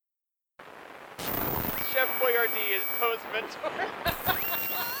Chef Boyardee is Poe's mentor.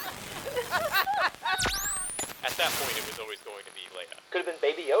 At that point, it was always going to be Leia. Could have been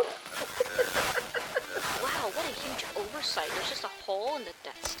Baby Yoda. Wow, what a huge oversight. There's just a hole in the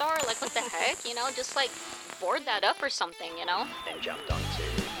Death Star. Like, what the heck? You know, just like board that up or something, you know? Then jumped onto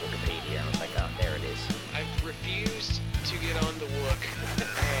Wikipedia and was like, oh, there it is. I've refused to get on the Wook,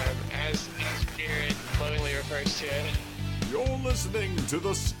 as Jared lovingly refers to it. You're listening to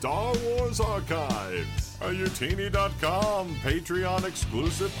the Star Wars Archives, a Youtini.com Patreon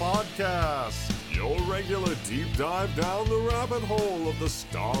exclusive podcast. Your regular deep dive down the rabbit hole of the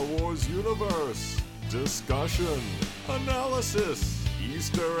Star Wars universe. Discussion, analysis,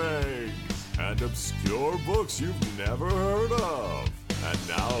 Easter eggs, and obscure books you've never heard of. And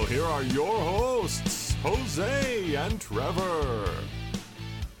now here are your hosts, Jose and Trevor.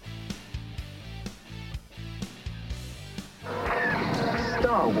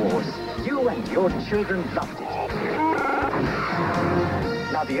 Star Wars. You and your children loved it.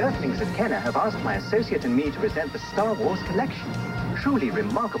 Now the Earthlings at Kenner have asked my associate and me to present the Star Wars collection. Truly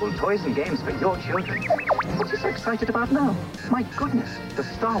remarkable toys and games for your children. What are you so excited about now? My goodness, the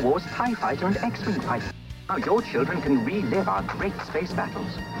Star Wars TIE Fighter and X-Wing Fighter. Now your children can relive our great space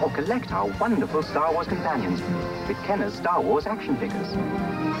battles or collect our wonderful Star Wars companions with Kenner's Star Wars action figures.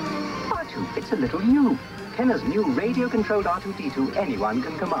 R2, it's a little new. Kenner's new radio-controlled R2-D2 anyone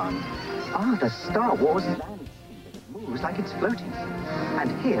can command. Ah, the Star Wars land speeder that moves like it's floating.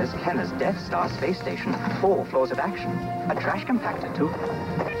 And here's Kenner's Death Star space station, 4 floors of action. A trash compactor, too.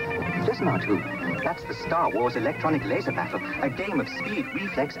 Listen, R2, that's the Star Wars electronic laser battle, a game of speed,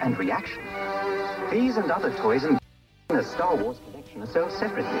 reflex, and reaction. These and other toys in Kenner's Star Wars collection are sold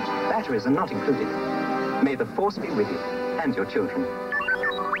separately. Batteries are not included. May the Force be with you, and your children.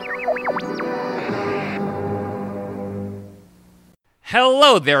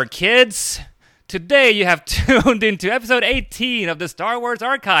 Hello there, kids! Today you have tuned into episode 18 of the Star Wars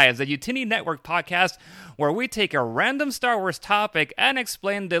Archives, a Youtini Network podcast where we take a random Star Wars topic and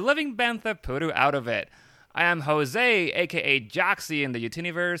explain the living bantha poodoo out of it. I am Jose, aka Joxy in the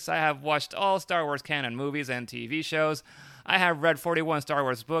Youtiniverse. I have watched all Star Wars canon movies and TV shows. I have read 41 Star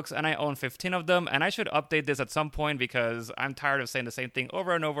Wars books and I own 15 of them, and I should update this at some point because I'm tired of saying the same thing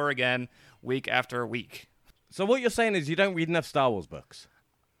over and over again, week after week. So what you're saying is you don't read enough Star Wars books?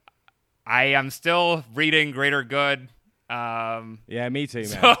 I am still reading Greater Good. Yeah, me too, man.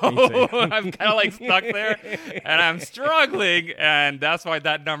 So Me too. I'm kind of like stuck there, and I'm struggling, and that's why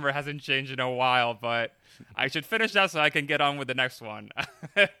that number hasn't changed in a while, but I should finish that so I can get on with the next one.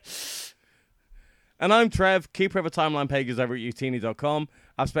 And I'm Trev, keeper of a timeline pages over at Youtini.com.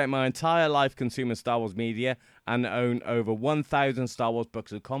 I've spent my entire life consuming Star Wars media and own over 1,000 Star Wars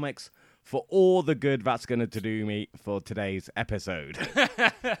books and comics for all the good that's going to do me for today's episode.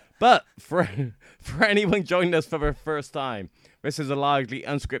 But for anyone joining us for the first time, this is a largely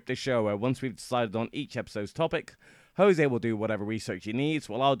unscripted show where once we've decided on each episode's topic, Jose will do whatever research he needs,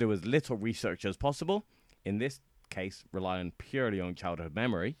 while I'll do as little research as possible, in this case relying purely on childhood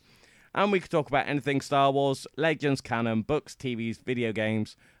memory. And we could talk about anything Star Wars, legends, canon, books, TVs, video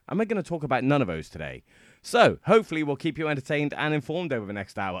games, and we're going to talk about none of those today. So, hopefully we'll keep you entertained and informed over the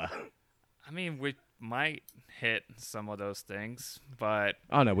next hour. I mean, we might hit some of those things, but...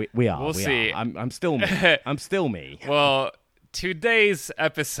 Oh, no, we are. We'll see. I'm still me. I'm still me. Well, today's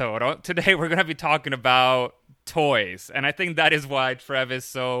episode, today we're going to be talking about toys, and I think that is why Trev is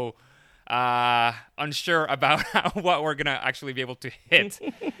so unsure about what we're going to actually be able to hit,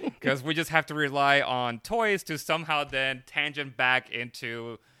 because we just have to rely on toys to somehow then tangent back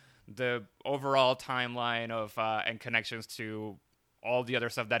into the overall timeline of and connections to all the other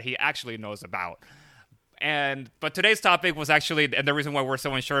stuff that he actually knows about. But today's topic was actually, and the reason why we're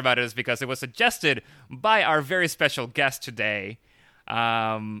so unsure about it is because it was suggested by our very special guest today.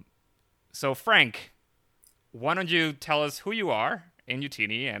 So Frank, why don't you tell us who you are in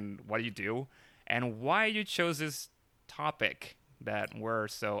Youtini and what you do and why you chose this topic that we're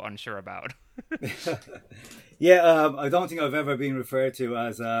so unsure about. Yeah, I don't think I've ever been referred to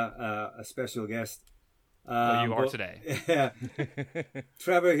as a special guest. Well, you are today. Yeah,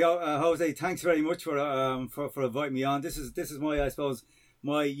 Trevor, Jose, thanks very much for inviting me on. This is my, I suppose,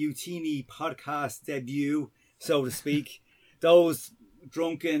 my Youtini podcast debut, so to speak. Those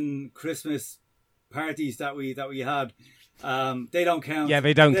drunken Christmas parties that we had, they don't count. Yeah,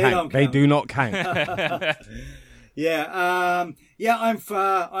 they don't count. They do not count. Yeah, I'm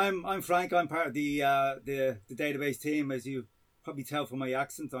Frank. I'm part of the database team. As you probably tell from my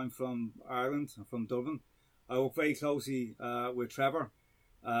accent, I'm from Ireland. I'm from Dublin. I work very closely with Trevor.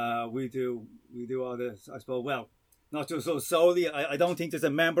 We do all this. I suppose. Well, not just so solely. I don't think there's a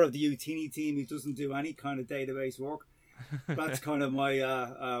member of the Youtini team who doesn't do any kind of database work. That's kind of my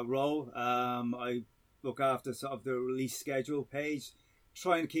role. I look after sort of the release schedule page,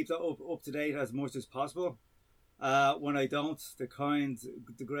 trying to keep that up to date as much as possible. When I don't, the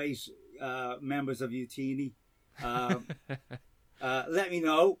great members of Youtini let me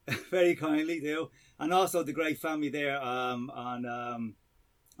know very kindly, do. And also the great family there on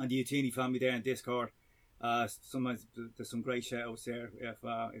the Youtini family there in Discord. Sometimes there's some great shout outs there if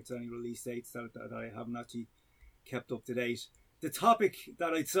it's any release dates that I haven't actually kept up to date. The topic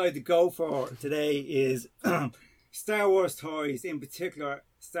that I decided to go for today is Star Wars toys, in particular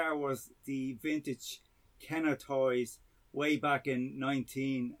Star Wars, the vintage Kenner toys way back in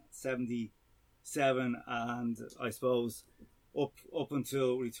 1977, and I suppose up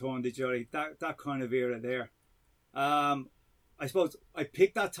until Return to Jedi, that kind of era there. I suppose I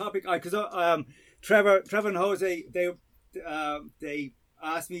picked that topic because Trevor and Jose, they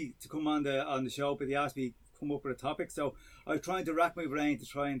asked me to come on the show, but they asked me to come up with a topic. So I was trying to rack my brain to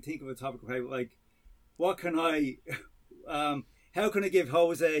try and think of a topic about, like, what can I, how can I give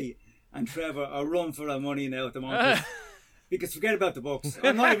Jose and Trevor a run for their money now at the moment? Because forget about the books.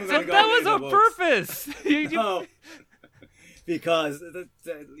 I'm not even going to go that was into on the books. purpose. No, because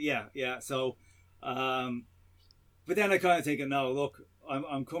yeah. So, but then I kind of think, no, look,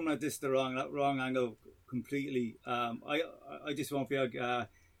 I'm coming at this the wrong angle completely. I just won't be able to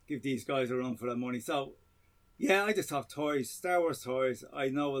give these guys a run for their money. So, yeah, I just have toys, Star Wars toys. I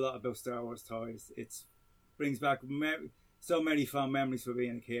know a lot about Star Wars toys. It brings back so many fond memories for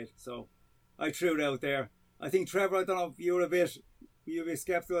being a kid. So I threw it out there. I think, Trevor, I don't know if you were a bit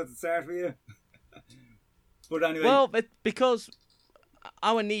skeptical at the start, were you? But anyway. Well, because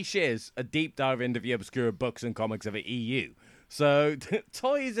our niche is a deep dive into the obscure books and comics of the EU. So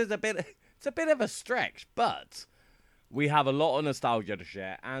toys is a bit of a stretch, but we have a lot of nostalgia to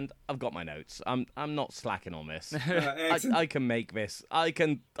share, and I've got my notes. I'm not slacking on this. I can make this. I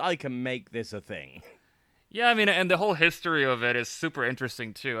can make this a thing. Yeah, I mean, and the whole history of it is super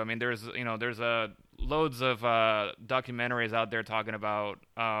interesting too. I mean, there's loads of documentaries out there talking about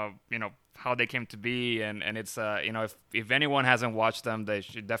how they came to be, and it's if anyone hasn't watched them, they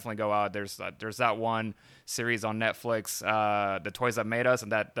should definitely go out. There's that one series on Netflix, The Toys That Made Us,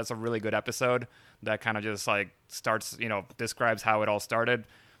 and that's a really good episode that kind of just like starts, describes how it all started.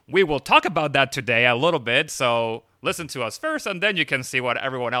 We will talk about that today a little bit, so listen to us first, and then you can see what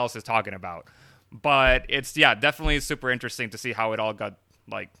everyone else is talking about. But it's, definitely super interesting to see how it all got,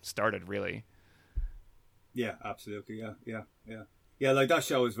 like, started, really. Yeah, absolutely. Yeah. Like, that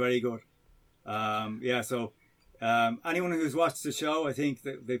show is very good. So anyone who's watched the show, I think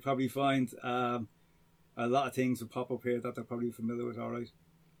that they probably find a lot of things will pop up here that they're probably familiar with, all right?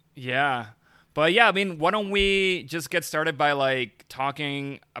 Yeah. But yeah, I mean, why don't we just get started by, like,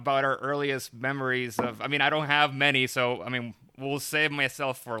 talking about our earliest memories of, I mean, I don't have many, so, I mean, we'll save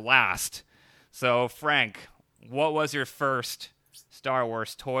myself for last. So, Frank, what was your first Star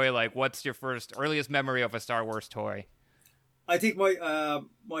Wars toy? Like, what's your earliest memory of a Star Wars toy? I think my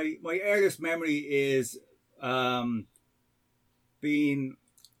earliest memory is being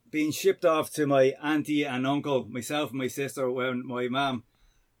shipped off to my auntie and uncle, myself and my sister, when my mum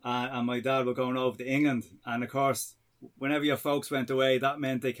and my dad were going over to England. And, of course, whenever your folks went away, that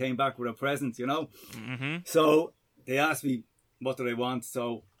meant they came back with a present, Mm-hmm. So they asked me, what do they want?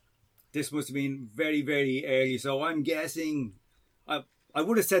 So this must have been very, very early. So I'm guessing, I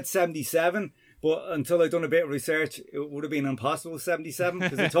would have said 77, but until I'd done a bit of research, it would have been impossible 77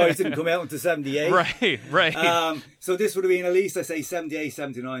 because the toys didn't come out until 78. Right. So this would have been at least, I say, 78,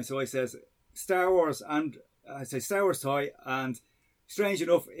 79. So I says Star Wars, and I say Star Wars toy, and strange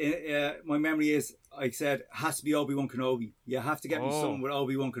enough, my memory is, I said, has to be Obi-Wan Kenobi. You have to get me something with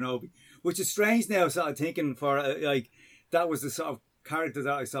Obi-Wan Kenobi, which is strange now, sort of thinking for, that was the sort of character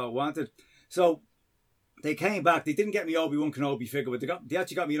that I sort of wanted. So they came back. They didn't get me Obi-Wan Kenobi figure, but they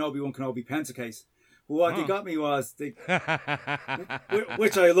actually got me an Obi-Wan Kenobi pencil case. But what they got me was, which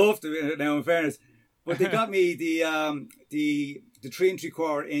I loved now, in fairness, but they got me the 3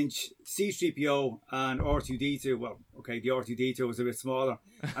 3/4 inch C-3PO and R2D2. Well, okay, the R2D2 was a bit smaller.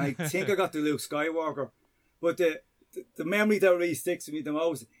 And I think I got the Luke Skywalker. But the memory that really sticks with me the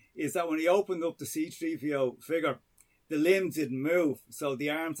most is that when he opened up the C-3PO figure, the limbs didn't move, so the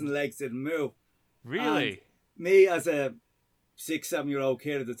arms and legs didn't move. Really? And me, as a 6-7-year-old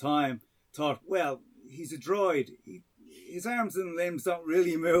kid at the time, thought, well, he's a droid. His arms and limbs don't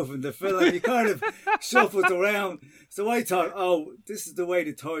really move in the film. He kind of shuffles around. So I thought, this is the way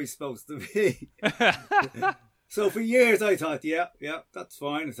the toy's supposed to be. So for years I thought, yeah, that's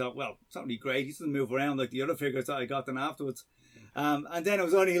fine. I thought, well, it's not really great. He doesn't move around like the other figures that I got then afterwards. And then it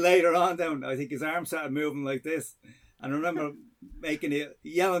was only later on down, I think his arm started moving like this. And I remember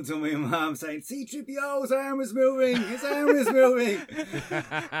yelling to my mum saying, C-3PO's arm is moving, his arm is moving.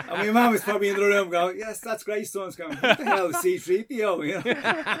 And my mum was probably in the room going, yes, that's great, son's going, what the hell is C-3PO? You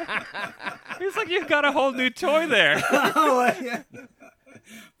know? It's like you've got a whole new toy there. Oh, yeah.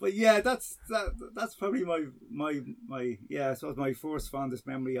 But yeah, that's probably my I suppose my first fondest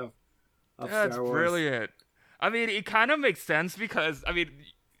memory of That's Star Wars. brilliant. I mean, it kind of makes sense because, I mean,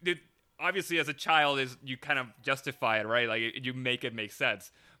 obviously as a child you kind of justify it, right? Like you make it make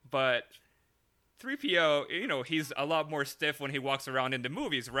sense. But 3PO, you know, he's a lot more stiff when he walks around in the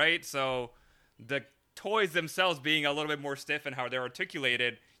movies, right? So the toys themselves being a little bit more stiff and how they're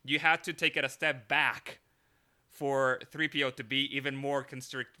articulated, you had to take it a step back for 3PO to be even more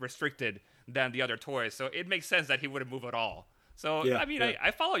restricted than the other toys. So it makes sense that he wouldn't move at all. So, Yeah, I mean, yeah.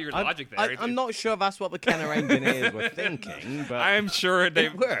 I follow your logic there. I'm not sure that's what the Kenner engineers were thinking, but I'm sure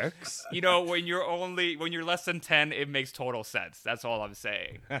it works. You know, when you're less than 10, it makes total sense. That's all I'm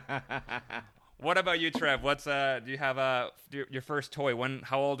saying. What about you, Trev? Do you have your first toy?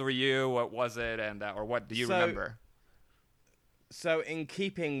 How old were you? What was it? And or what do you remember? So in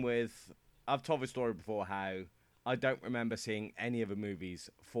keeping with, I've told the story before how I don't remember seeing any of the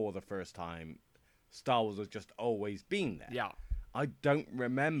movies for the first time. Star Wars has just always been there. Yeah. I don't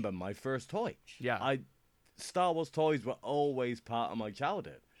remember my first toy. Yeah. Star Wars toys were always part of my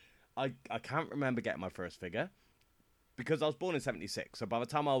childhood. I can't remember getting my first figure because I was born in 1976. So by the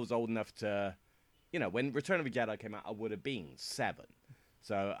time I was old enough to, you know, when Return of the Jedi came out, I would have been 7.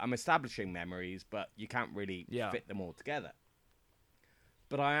 So I'm establishing memories, but you can't really fit them all together.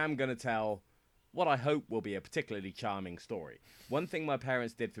 But I am going to tell what I hope will be a particularly charming story. One thing my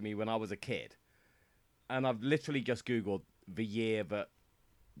parents did for me when I was a kid, and I've literally just Googled the year that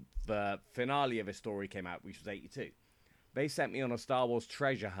the finale of a story came out, which was 1982. They sent me on a Star Wars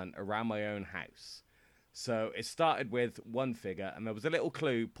treasure hunt around my own house. So it started with one figure, and there was a little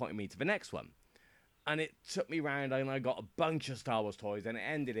clue pointing me to the next one. And it took me round, and I got a bunch of Star Wars toys, and it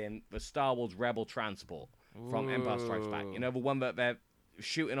ended in the Star Wars Rebel Transport from Empire Strikes Back. You know, the one that they're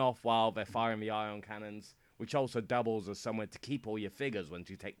shooting off while they're firing the ion cannons, which also doubles as somewhere to keep all your figures once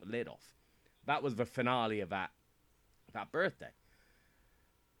you take the lid off. That was the finale of that birthday.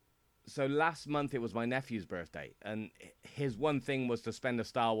 So last month it was my nephew's birthday, and his one thing was to spend a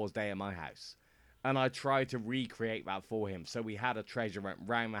Star Wars day at my house. And I tried to recreate that for him. So we had a treasure hunt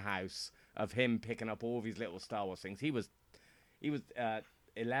around the house of him picking up all these little Star Wars things. He was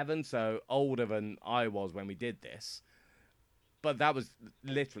 11, so older than I was when we did this. But that was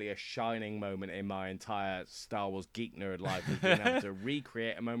literally a shining moment in my entire Star Wars geek nerd life, was being able to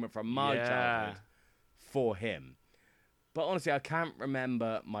recreate a moment from my childhood for him. But honestly, I can't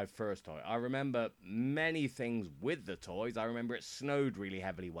remember my first toy. I remember many things with the toys. I remember it snowed really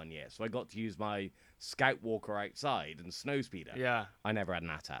heavily one year, so I got to use my Scout Walker outside and Snow Speeder. Yeah. I never had an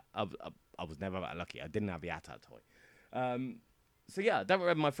AT-AT. I was never that lucky. I didn't have the AT-AT toy. So yeah, I don't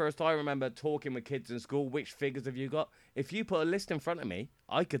remember my first toy. I remember talking with kids in school, which figures have you got? If you put a list in front of me,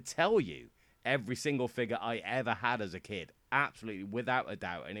 I could tell you every single figure I ever had as a kid. Absolutely, without a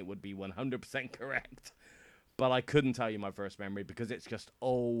doubt, and it would be 100% correct. But I couldn't tell you my first memory because it's just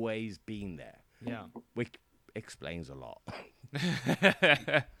always been there. Yeah. Which explains a lot.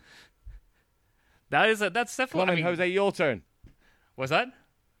 That's definitely... Come on, Jose, your turn. Was that?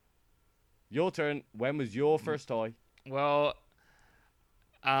 Your turn. When was your first toy? Well,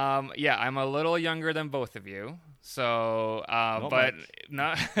 yeah, I'm a little younger than both of you. So, but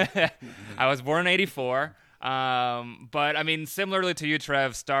not I was born in 1984. But I mean, similarly to you,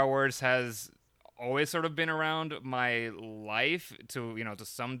 Trev, Star Wars has always sort of been around my life to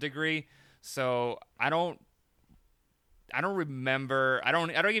some degree. So I don't remember. I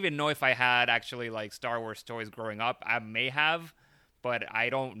don't even know if I had actually like Star Wars toys growing up. I may have, but I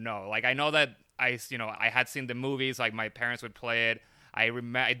don't know. Like I know that I had seen the movies. Like my parents would play it. I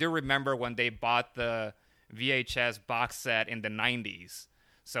do remember when they bought the VHS box set in the 90s.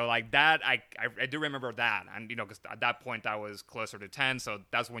 So like that, I do remember that, and because at that point I was closer to 10, so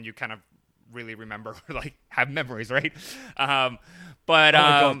that's when you kind of really remember, like, have memories, right? But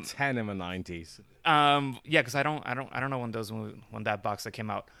I got 10 in the 90s. Yeah, because I don't know when that box set came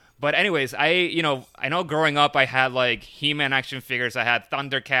out. But anyways, I know growing up I had like He-Man action figures, I had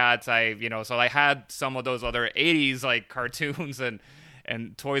Thundercats, so I had some of those other 80s like cartoons and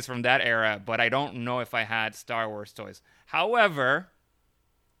toys from that era, but I don't know if I had Star Wars toys. However,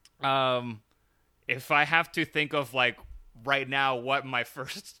 if I have to think of like right now what my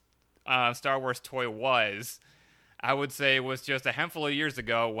first Star Wars toy was, I would say it was just a handful of years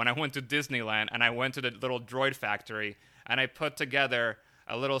ago when I went to Disneyland and I went to the little droid factory and I put together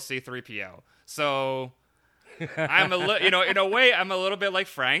a little C-3PO. So I'm in a way, I'm a little bit like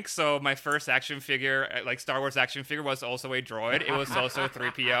Frank. So my first action figure, like Star Wars action figure, was also a droid. It was also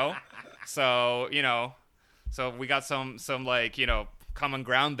 3PO. So, so we got some like, common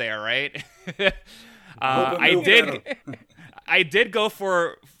ground there, right? I did go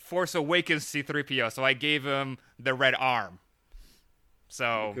for Force Awakens C-3PO, so I gave him the red arm.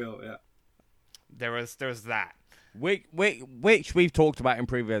 So Cool, yeah. there was that. Which we've talked about in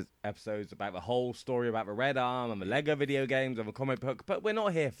previous episodes about the whole story about the red arm and the Lego video games and the comic book, but we're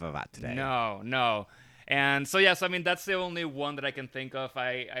not here for that today. No. And so yes, I mean that's the only one that I can think of.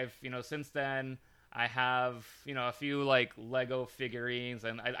 I've since then I have a few like Lego figurines,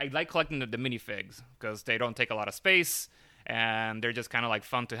 and I like collecting the minifigs because they don't take a lot of space and they're just kind of like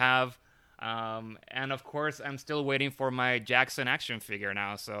fun to have. And of course, I'm still waiting for my Jackson action figure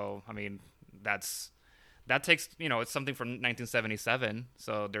now. So I mean that takes it's something from 1977,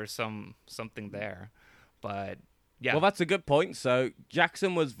 so there's something there. But yeah. Well, that's a good point. So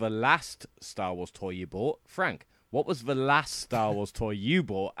Jackson was the last Star Wars toy you bought. Frank, what was the last Star Wars toy you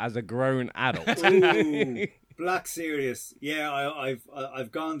bought as a grown adult? Ooh, Black Series. Yeah,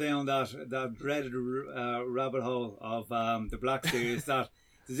 I've gone down that dreaded rabbit hole of the Black Series. That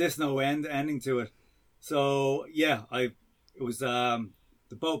there's just no ending to it. So yeah, it was the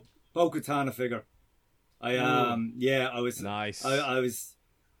Bo-Katan figure. I was nice. I was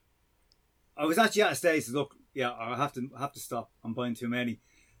actually at a stage. Look, yeah, I have to stop. I'm buying too many.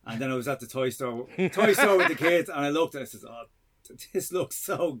 And then I was at the toy store with the kids, and I looked and I said, "Oh, this looks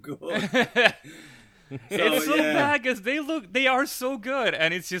so good." It's so bad because they are so good,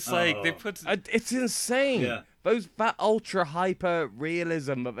 and it's just like they put. It's insane. Yeah. That ultra hyper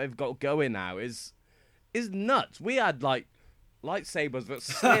realism that they've got going now is nuts. We had like lightsabers that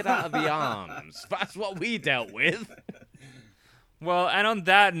slid out of the arms. That's what we dealt with. Well, and on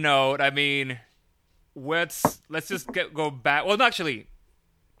that note, I mean, let's just go back. Well, actually,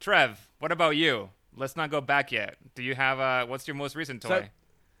 Trev, what about you? Let's not go back yet. Do you have what's your most recent toy?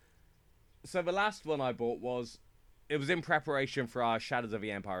 So the last one I bought was in preparation for our Shadows of the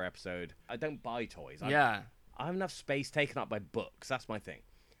Empire episode. I don't buy toys. I have enough space taken up by books. That's my thing.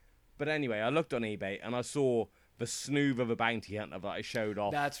 But anyway, I looked on eBay and I saw the Snoov of a Bounty Hunter that I showed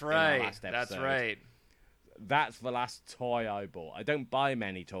off. That's in our right. last episode. That's right. That's the last toy I bought. I don't buy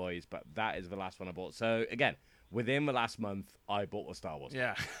many toys, but that is the last one I bought. So again, within the last month, I bought a Star Wars.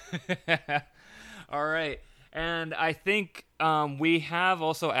 Yeah. All right. And I think we have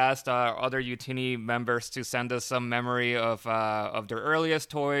also asked our other Youtini members to send us some memory of their earliest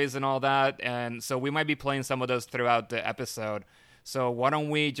toys and all that. And so we might be playing some of those throughout the episode. So why don't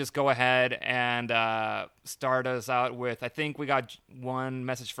we just go ahead and start us out with, I think we got one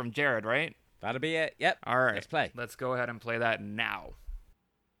message from Jared, right? That'll be it. Yep. All right. Let's play. Let's go ahead and play that now.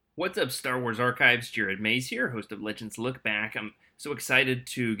 What's up, Star Wars Archives? Jared Mays here, host of Legends Look Back. I'm so excited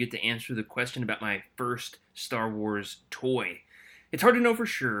to get to answer the question about my first Star Wars toy. It's hard to know for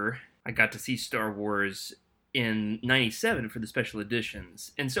sure. I got to see Star Wars in '97 for the special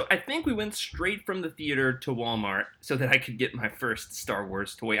editions, and so I think we went straight from the theater to Walmart so that I could get my first Star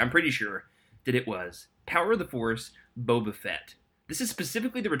Wars toy. I'm pretty sure that it was Power of the Force Boba Fett. This is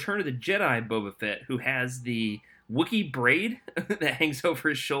specifically the Return of the Jedi Boba Fett, who has the Wookiee braid that hangs over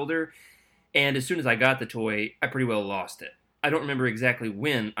his shoulder, and as soon as I got the toy, I pretty well lost it. I don't remember exactly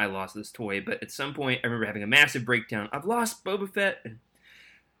when I lost this toy, but at some point I remember having a massive breakdown. I've lost Boba Fett, and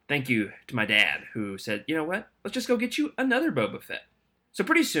thank you to my dad, who said, you know what, let's just go get you another Boba Fett. So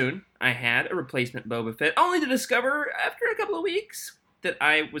pretty soon, I had a replacement Boba Fett, only to discover, after a couple of weeks, that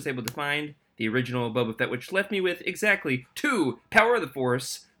I was able to find the original Boba Fett, which left me with exactly 2 Power of the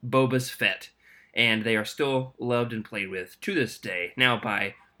Force Boba's Fett. And they are still loved and played with to this day. Now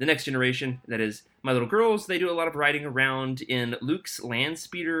by the next generation, that is my little girls, they do a lot of riding around in Luke's land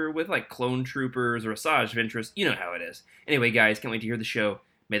speeder with like clone troopers or Asajj Ventress. You know how it is. Anyway, guys, can't wait to hear the show.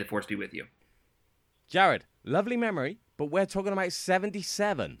 May the Force be with you. Jared, lovely memory, but we're talking about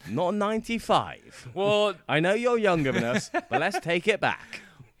 77, not 95. Well, I know you're younger than us, but let's take it back.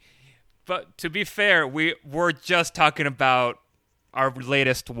 But to be fair, we're just talking about our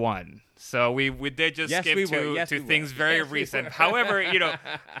latest one. So we did just skip to things very recent. However,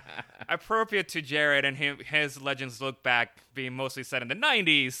 appropriate to Jared and his Legends Look Back being mostly set in the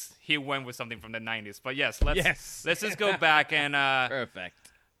 90s, he went with something from the 90s. But yes, let's just go back and perfect.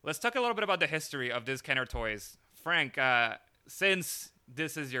 Let's talk a little bit about the history of these Kenner toys. Frank, since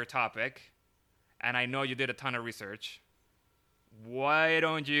this is your topic, and I know you did a ton of research, why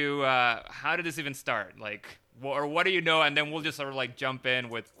don't you? How did this even start? Like, or what do you know? And then we'll just sort of like jump in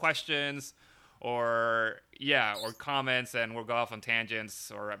with questions, or comments, and we'll go off on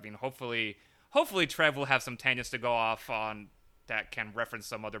tangents. Or I mean, hopefully Trev will have some tangents to go off on that can reference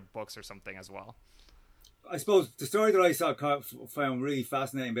some other books or something as well. I suppose the story that I found really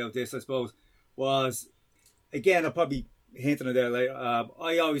fascinating about this, I suppose, was, again, I'll probably hinting it there later.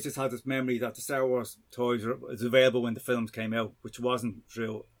 I always just had this memory that the Star Wars toys was available when the films came out, which wasn't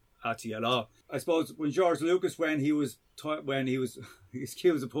true actually at all. I suppose when George Lucas, when he was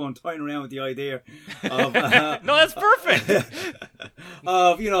excuse the pun, toying around with the idea of no, that's perfect.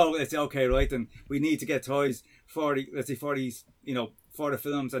 Of let's say, okay, right, then we need to get toys for these for the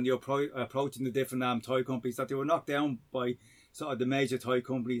films, and you're approaching the different toy companies that they were knocked down by sort of the major toy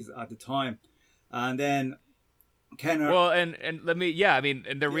companies at the time, and then Kenner. Well, and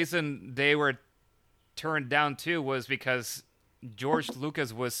the reason they were turned down too was because George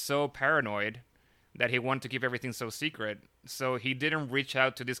Lucas was so paranoid that he wanted to keep everything so secret. So he didn't reach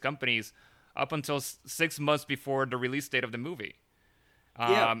out to these companies up until 6 months before the release date of the movie.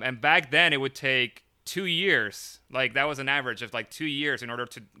 And back then it would take 2 years. Like, that was an average of like 2 years in order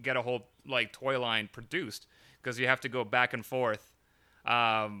to get a whole like toy line produced, because you have to go back and forth.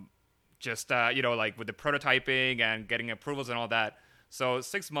 Like with the prototyping and getting approvals and all that. So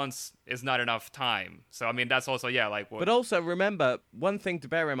 6 months is not enough time. So, I mean, that's also, But also, remember, one thing to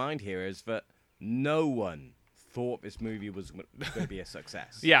bear in mind here is that no one thought this movie was going to be a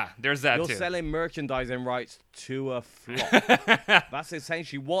success. Yeah, there's that too. You're selling merchandising rights to a flop. That's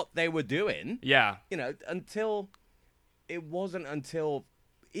essentially what they were doing. Yeah. Until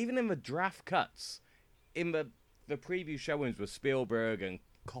even in the draft cuts, in the preview showings with Spielberg and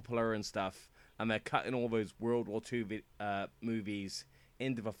Coppola and stuff, and they're cutting all those World War II movies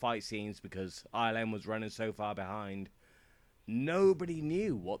into the fight scenes because ILM was running so far behind. Nobody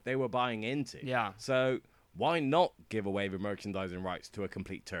knew what they were buying into. Yeah. So why not give away the merchandising rights to a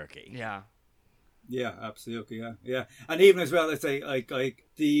complete turkey? Yeah. Yeah, absolutely. Yeah. And even as well, let's say like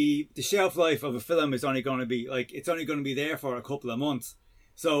the shelf life of a film is only going to be there for a couple of months.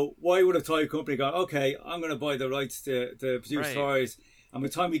 So why would a toy company go, okay, I'm going to buy the rights to produce toys, and by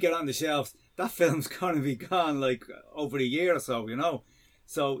the time we get on the shelves, that film's going to be gone like over a year or so,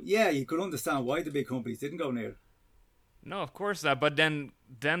 So yeah, you could understand why the big companies didn't go near it. No, of course not. But then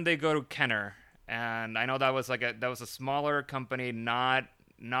they go to Kenner, and I know that was a smaller company, not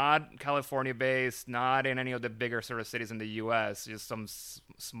California based, not in any of the bigger sort of cities in the U.S. Just some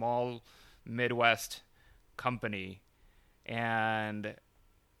small Midwest company, and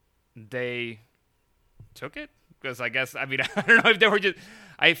they took it. Because I guess, I don't know if they were just...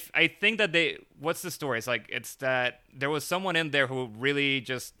 I think that what's the story? It's that there was someone in there who really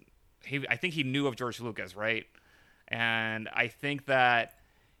just... I think he knew of George Lucas, right? And I think that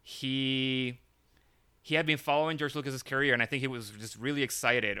he had been following George Lucas's career, and I think he was just really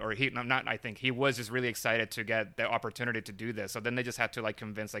excited, he was just really excited to get the opportunity to do this. So then they just had to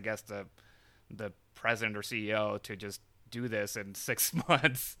convince, I guess, the president or CEO to just do this in 6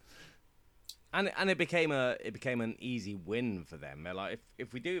 months. And it became an easy win for them. They're like,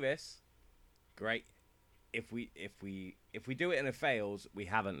 if we do this, great. If we do it and it fails, we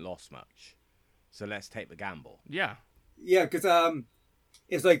haven't lost much. So let's take the gamble. Yeah. Yeah, because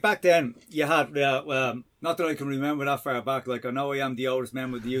it's like back then you had not that I can remember that far back. Like, I know I am the oldest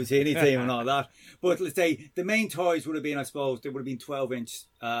member of the Youtini team and all that, but let's say the main toys would have been, I suppose, they would have been 12-inch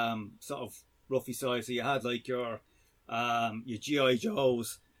sort of roughly size. So you had like your G.I.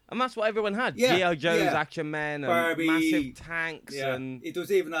 Joes. And that's what everyone had. Yeah, G.I. Joe's, Action Men, Barbie, massive tanks. Yeah. And it was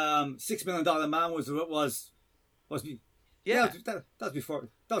even $6 Million Man was yeah. That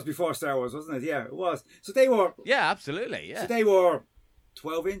was before Star Wars, wasn't it? Yeah, it was. So they were... Yeah, absolutely, yeah. So they were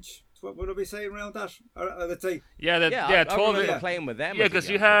 12-inch. What would we say around that? Or, let's say... Yeah, 12. I remember playing with them. Yeah, because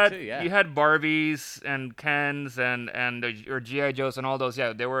you had Barbies and Kens and your G.I. Joes and all those.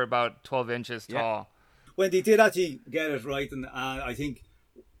 Yeah, they were about 12 inches tall. When they did actually get it right, and I think,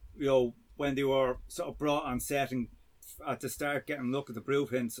 when they were sort of brought on set and at the start getting a look at the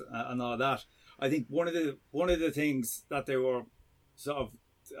blueprints and all that, I think one of the things that they were sort of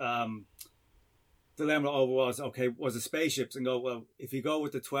dilemma over was the spaceships, and go, well, if you go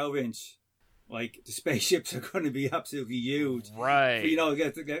with the 12-inch, like, the spaceships are going to be absolutely huge, right?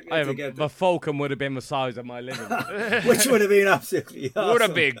 The Falcon would have been the size of my living room, which would have been absolutely awesome. Would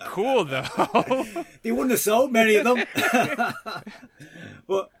have been cool though. They wouldn't have sold many of them.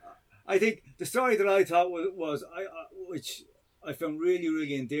 But I think the story that I thought was which I found really,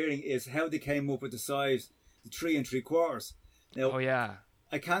 really endearing, is how they came up with the size, the 3 3/4. Now,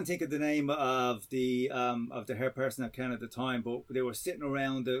 I can't think of the name of the hair person at Ken at the time, but they were sitting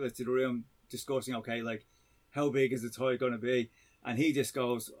around the room discussing, okay, like how big is the toy going to be? And he just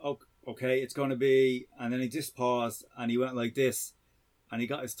goes, oh, okay, it's going to be, and then he just paused and he went like this, and he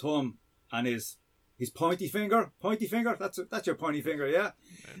got his thumb and his pointy finger. That's your pointy finger, yeah.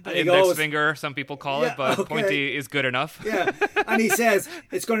 The index finger, some people call it, but okay. pointy is good enough. Yeah, and he says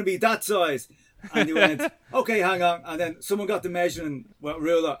it's going to be that size. And he went, okay, hang on. And then someone got the measuring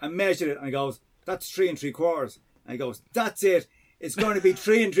ruler and measured it, and he goes, that's 3 3/4. And he goes, that's it. It's going to be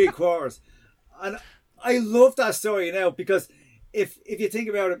 3 3/4. And I love that story now, because if you think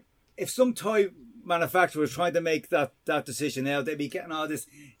about it, if some toy manufacturer was trying to make that decision now, they'd be getting all this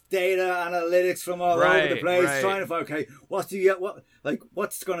data analytics from all over the place, trying to find, okay,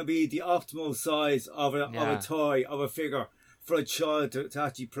 what's going to be the optimal size of a toy, of a figure for a child to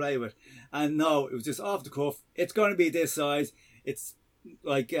actually play with. And no, it was just off the cuff. It's going to be this size. It's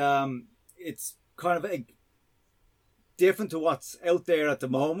like it's kind of different to what's out there at the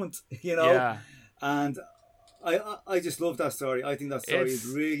moment, you know. Yeah. And I just love that story. I think that story is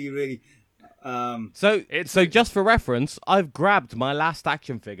really, really. So just for reference, I've grabbed my last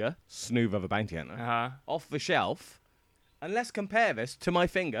action figure, Snoove of a Bounty Hunter, off the shelf, and let's compare this to my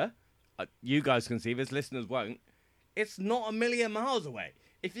finger. You guys can see this, listeners won't. It's not a million miles away.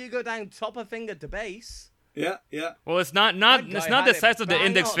 If you go down top of finger to base. Yeah. Well, it's not the size of the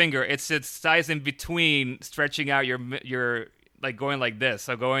index finger. It's its size in between, stretching out your like going like this.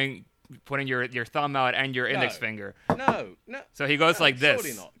 So putting your thumb out and your index finger. No. So he goes like this.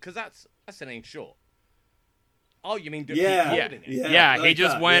 Surely not, because that's an inch short. Oh, you mean holding it? Yeah. Like He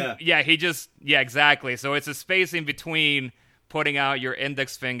just that, went. Yeah. Exactly. So it's a space in between putting out your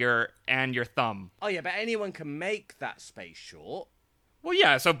index finger and your thumb. Oh yeah, but anyone can make that space short. Well,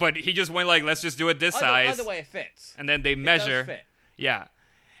 yeah. So, but he just went like, let's just do it this size. Either way, it fits. And then they measure. It does fit. Yeah.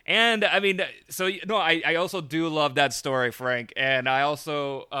 And I mean, so no, I also do love that story, Frank. And I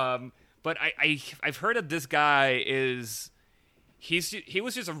also, but I've heard that this guy he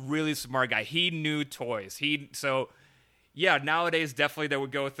was just a really smart guy. He knew toys. Nowadays definitely they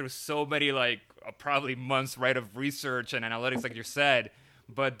would go through so many probably months of research and analytics, like you said.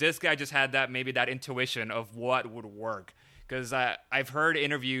 But this guy just had that intuition of what would work. Because I've heard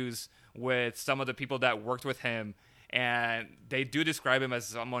interviews with some of the people that worked with him, and they do describe him as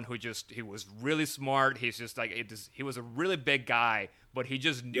someone who he was really smart. He's just he was a really big guy, but he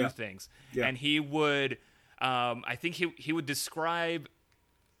just knew things. Yeah. And he would, I think he would describe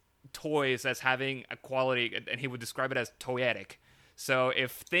toys as having a quality, and he would describe it as toyetic. So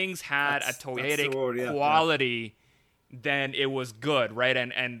if things had a toyetic quality, then it was good, right?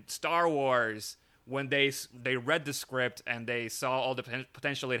 And Star Wars, when they read the script and they saw all the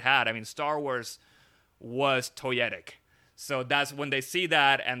potential it had, I mean, Star Wars was toyetic. So that's when they see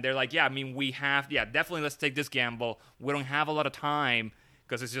that and they're like, definitely let's take this gamble. We don't have a lot of time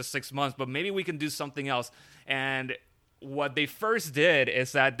because it's just 6 months, but maybe we can do something else. And what they first did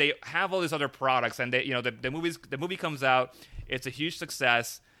is that they have all these other products, and the movie comes out, it's a huge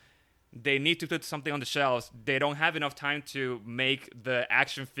success. They need to put something on the shelves. They don't have enough time to make the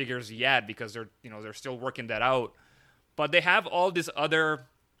action figures yet because they're still working that out. But they have all these other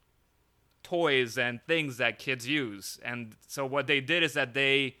toys and things that kids use. And so what they did is that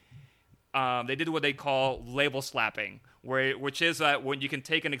they did what they call label slapping, which is when you can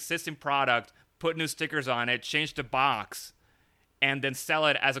take an existing product, put new stickers on it, change the box, and then sell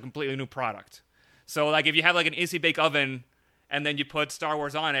it as a completely new product. So if you have an Easy Bake Oven and then you put Star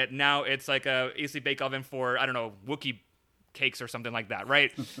Wars on it, now it's like a Easy Bake Oven for, I don't know, Wookiee cakes or something like that,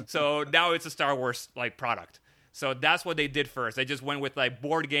 right? So now it's a Star Wars product. So that's what they did first. They just went with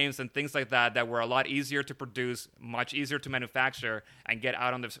board games and things like that were a lot easier to produce, much easier to manufacture, and get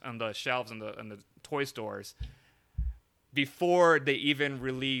out on the shelves in the toy stores before they even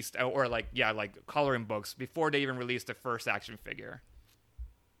released, or coloring books, before they even released the first action figure.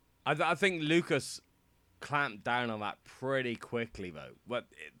 I think Lucas clamped down on that pretty quickly, though. But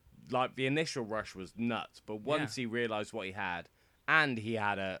the initial rush was nuts, but once he realized what he had, and he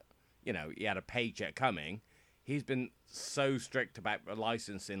had a paycheck coming, he's been so strict about the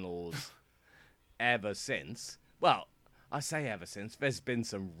licensing laws ever since. Well, I say ever since. There's been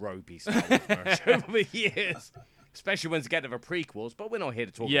some ropey stuff over the years, especially when it's get to the prequels. But we're not here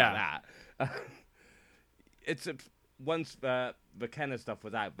to talk about that. Once the Kenner stuff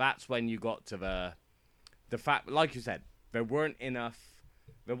was out, that's when you got to the fact, like you said, there wasn't enough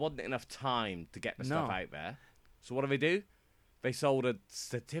time to get the stuff out there. So what do? They sold a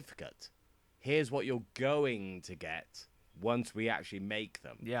certificate. Here's what you're going to get once we actually make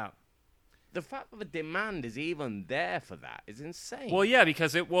them. Yeah. the fact that the demand is even there for that is insane. Well, yeah,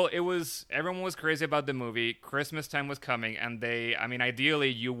 because it was everyone was crazy about the movie. Christmas time was coming, and ideally,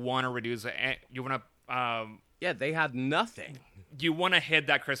 you want to reduce it. You want to yeah, they had nothing. You want to hit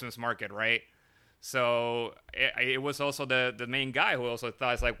that Christmas market, right? So it was also the main guy who also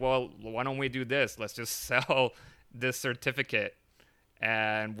thought, it's like, well, why don't we do this? Let's just sell this certificate,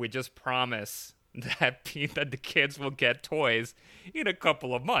 and we just promise that the kids will get toys in a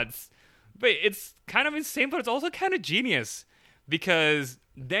couple of months. But it's kind of insane, but it's also kind of genius, because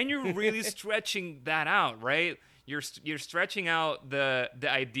then you're really stretching that out, right? You're stretching out the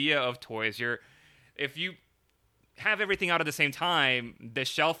idea of toys. If you have everything out at the same time, the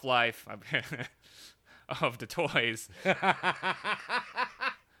shelf life of the toys.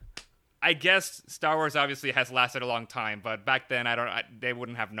 I guess Star Wars obviously has lasted a long time, but back then they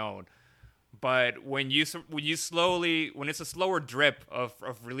wouldn't have known. But when it's a slower drip of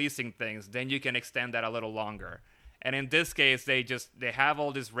releasing things, then you can extend that a little longer. And in this case, they have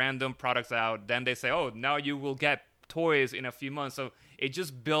all these random products out. Then they say, oh, now you will get toys in a few months. So it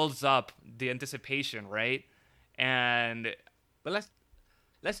just builds up the anticipation, right? But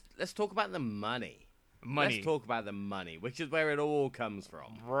let's talk about the money. Let's talk about the money, which is where it all comes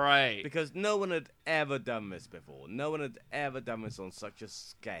from. Right. Because no one had ever done this before. No one had ever done this on such a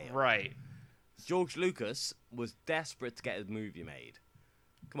scale. Right. George Lucas was desperate to get his movie made.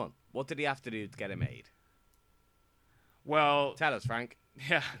 Come on, what did he have to do to get it made? Well, tell us, Frank.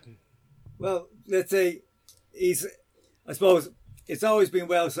 Yeah. Well, let's say I suppose it's always been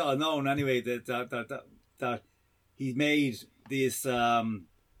well sort of known anyway that he made this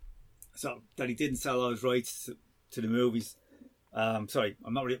so that he didn't sell all his rights to the movies. Sorry,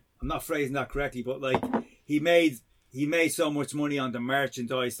 I'm not phrasing that correctly, but like he made so much money on the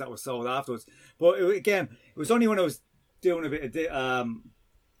merchandise that was sold afterwards. But it was only when I was doing a bit of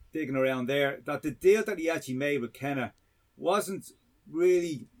digging around there that the deal that he actually made with Kenner wasn't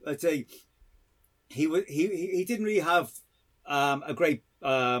really, let's say, he didn't really have a great.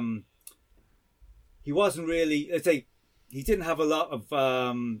 He wasn't really, let's say, he didn't have a lot of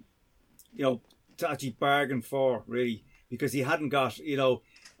to actually bargain for, really, because he hadn't got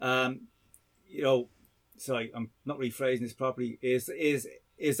sorry, I'm not rephrasing this properly. Is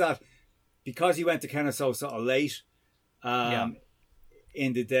that because he went to Kenner so sort of late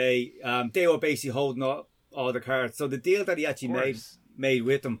in the day, they were basically holding all the cards. So the deal that he actually made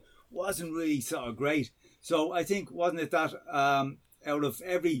with them wasn't really sort of great. So I think, wasn't it that out of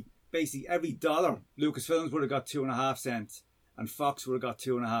every dollar, Lucasfilms would have got 2.5 cents, and Fox would have got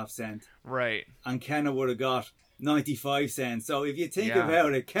 2.5 cents, right? And Kenner would have got 95 cents. So if you think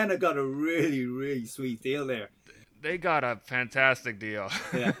about it, Kenner got a really, really sweet deal there. They got a fantastic deal.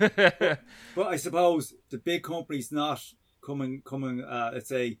 Yeah. But I suppose the big company's not coming, let's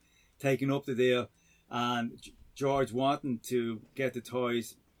say, taking up the deal, and George wanting to get the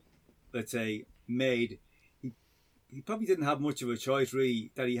toys, let's say, made. He probably didn't have much of a choice,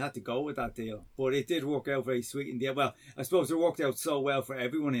 really, that he had to go with that deal. But it did work out very sweet in the end. Well, I suppose it worked out so well for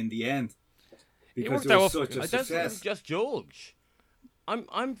everyone in the end, because it was such a success. I don't think it was just George.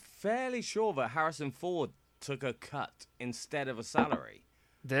 I'm fairly sure that Harrison Ford took a cut instead of a salary.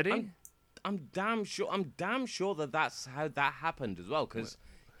 Did he? I'm damn sure that that's how that happened as well, because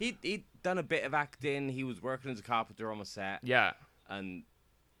he'd done a bit of acting. He was working as a carpenter on the set. Yeah. And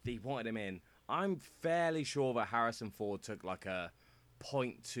they wanted him in. I'm fairly sure that Harrison Ford took like a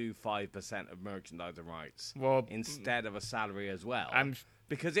 0.25% of merchandising rights instead of a salary as well.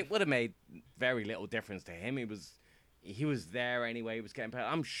 Because it would have made very little difference to him. He was there anyway. He was getting paid.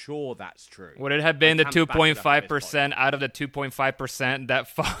 I'm sure that's true. Would it have been the 2.5% out of the 2.5% that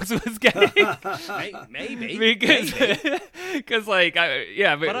Fox was getting? Maybe. Because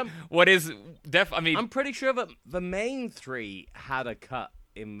what is I mean, I'm pretty sure that the main three had a cut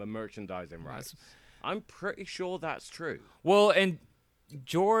in the merchandising rights. I'm pretty sure that's true. Well, and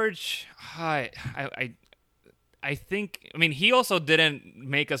George, I think, I mean, he also didn't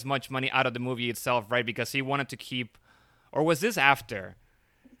make as much money out of the movie itself, right? Because he wanted to keep, or was this after?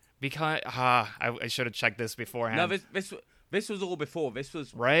 Because I should have checked this beforehand. No, this was all before. This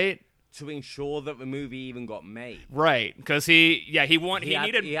was right to ensure that the movie even got made. Right, because he had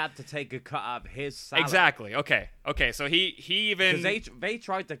to take a cut out of his salary. Exactly. Okay. So he even they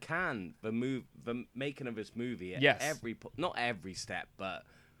tried to can the making of this movie at not every step, but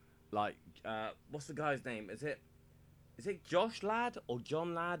like what's the guy's name? Is it Josh Ladd or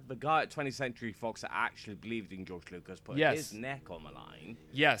John Ladd, the guy at 20th Century Fox that actually believed in George Lucas, put his neck on the line.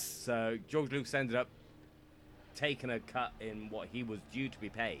 Yes. So George Lucas ended up taking a cut in what he was due to be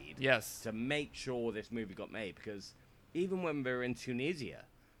paid. Yes. To make sure this movie got made, because even when we were in Tunisia,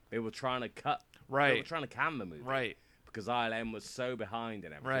 they were trying to cut. Right. They were trying to can the movie. Right. Because ILM was so behind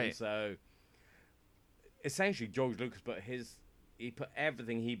and everything. Right. So essentially, George Lucas he put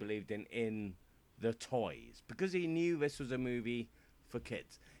everything he believed in the toys because he knew this was a movie for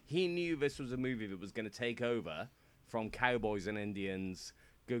kids. He knew this was a movie that was going to take over from cowboys and Indians,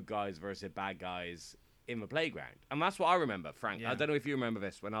 good guys versus bad guys in the playground. And that's what I remember, Frank. Yeah. I don't know if you remember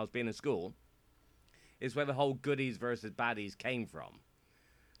this when I was being in school. Is where the whole goodies versus baddies came from.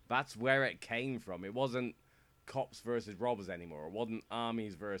 That's where it came from. It wasn't cops versus robbers anymore. It wasn't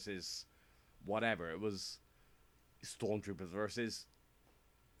armies versus whatever. It was stormtroopers versus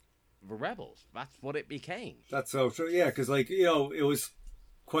the rebels. That's what it became. That's so true. Yeah, because it was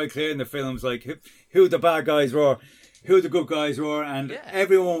quite clear in the films who the bad guys were, who the good guys were, and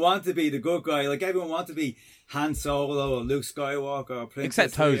everyone wanted to be the good guy. Like everyone wanted to be Han Solo or Luke Skywalker or Princess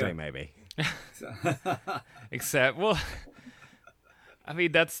Except Jose, Leia. maybe. Except, well, I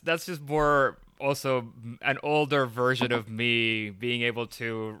mean, that's just more also an older version of me being able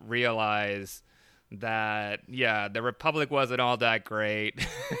to realize that, yeah, the Republic wasn't all that great.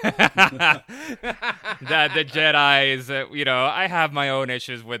 That the Jedi's, I have my own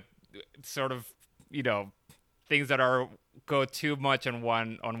issues with sort of, things that go too much on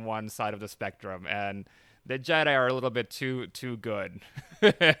one side of the spectrum, and the Jedi are a little bit too good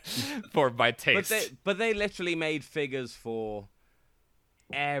for my taste. But they literally made figures for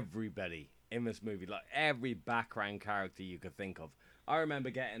everybody in this movie, like every background character you could think of. I remember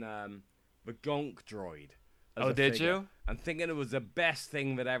getting the Gonk droid. Oh, did you? And thinking it was the best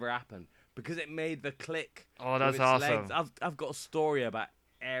thing that ever happened because it made the click. Oh, that's with its awesome. legs. I've got a story about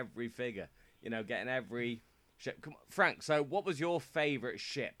every figure. Getting every ship. Come on, Frank. So, what was your favorite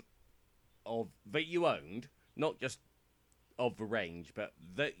ship that you owned? Not just of the range, but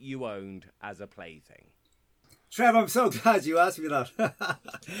that you owned as a plaything. Trevor, I'm so glad you asked me that.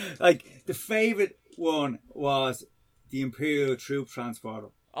 Like, the favourite one was the Imperial Troop Transporter.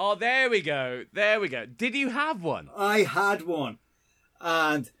 Oh, there we go. There we go. Did you have one? I had one.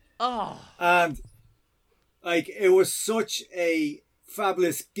 And it was such a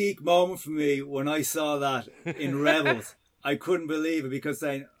fabulous geek moment for me when I saw that in Rebels. I couldn't believe it because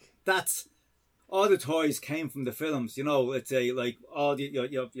then that's all the toys came from the films, let's say like all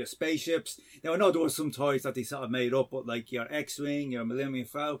your spaceships. Now I know there were some toys that they sort of made up, but like your X-Wing, your Millennium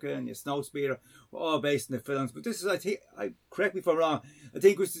Falcon, your Snowspeeder were all based in the films. But this is, I think, correct me if I'm wrong, I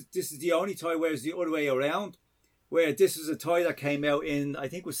think this is the only toy where it's the other way around, where this is a toy that came out in, I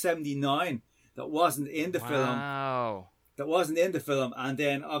think it was 79, that wasn't in the film. Wow. That wasn't in the film, and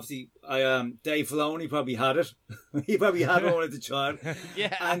then obviously Dave Filoni probably had it. He probably had one as a child.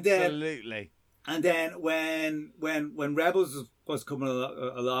 Yeah, and then, absolutely. And then when Rebels was coming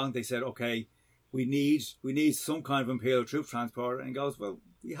along, they said, "Okay, we need some kind of Imperial Troop Transporter." And he goes, "Well,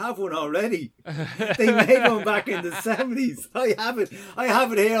 we have one already. They made one back in the 70s. I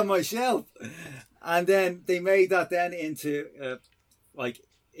have it here on my shelf." And then they made that then into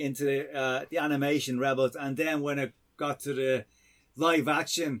the animation Rebels, and then when it got to the live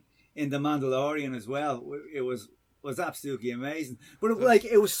action in The Mandalorian as well, it was absolutely amazing. But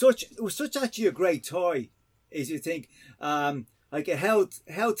it was such actually a great toy, as you think. It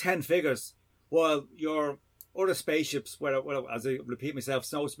held 10 figures, while your other spaceships, as I repeat myself,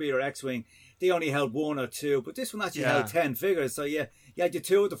 Snowspeeder or X-Wing, they only held 1 or 2. But this one actually held 10 figures. So you had your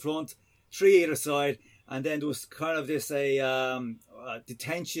 2 at the front, 3 either side, and then there was kind of this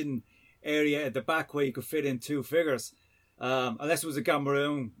detention area at the back where you could fit in 2 figures. Unless it was a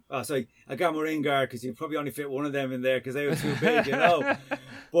Gamorrean guard, because you probably only fit one of them in there because they were too big,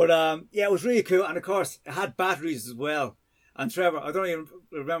 But it was really cool, and of course it had batteries as well. And Trevor, I don't even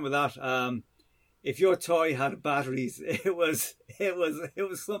remember that. If your toy had batteries, it was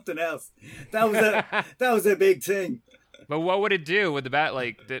something else. That was a big thing. But what would it do with the bat?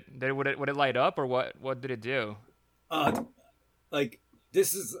 Like, would it light up, or what did it do?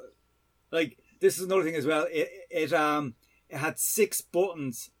 This is another thing as well. It had 6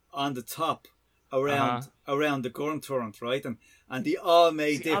 buttons on the top around the gun turret, right? And they all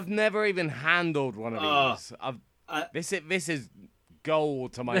made. I've never even handled one of these. This is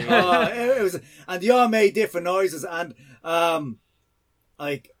gold to my ears. And they all made different noises. And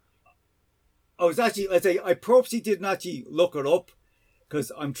I was actually, let's say, I purposely didn't actually look it up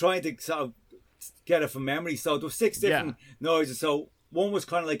because I'm trying to sort of get it from memory. So there were 6 different noises. So one was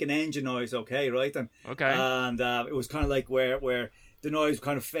kind of like an engine noise, right? And it was kind of like where the noise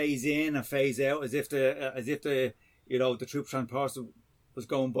kind of phase in and phase out, as if the the troop transporter was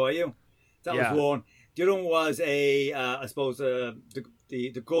going by you. That was one. The other one was I suppose the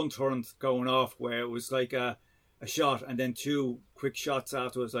gun turret going off, where it was like a shot, and then 2 quick shots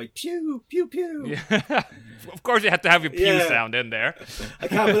afterwards, like pew pew pew. Yeah. Of course, you have to have your pew sound in there. I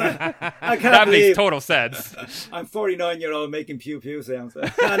can't believe that makes total sense. I'm 49-year-old making pew pew sounds.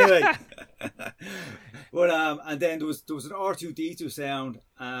 Anyway, but and then there was an R2D2 sound.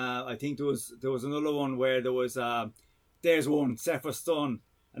 I think there was another one where there was there's one Set for Stun,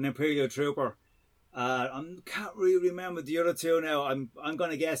 an Imperial Trooper. I can't really remember the other 2 now. I'm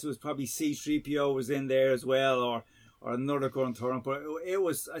gonna guess it was probably C-3PO was in there as well, or another current turn. But it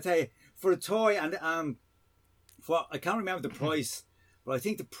was, I tell you, for a toy, and for, I can't remember the price, but I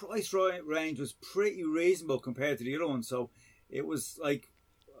think the price range was pretty reasonable compared to the other one. So it was like,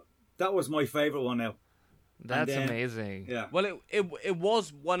 that was my favorite one now. That's amazing. Yeah. Well, it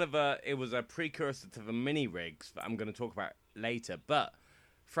was it was a precursor to the mini rigs that I'm going to talk about later. But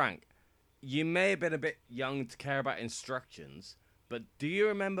Frank, you may have been a bit young to care about instructions, but do you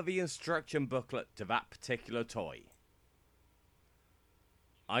remember the instruction booklet to that particular toy?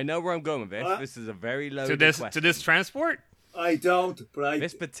 I know where I'm going with this. This is a very loaded question. To this transport? I don't, but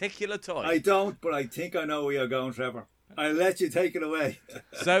this particular toy. I don't, but I think I know where you're going, Trevor. I'll let you take it away.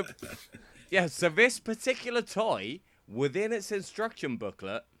 So this particular toy, within its instruction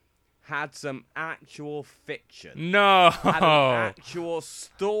booklet, had some actual fiction. No. Had an actual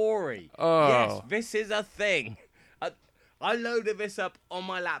story. Oh. Yes, this is a thing. I loaded this up on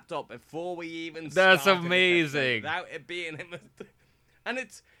my laptop before we even started. That's amazing. Without it being in the... And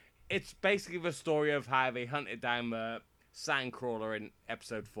it's basically the story of how they hunted down the Sandcrawler in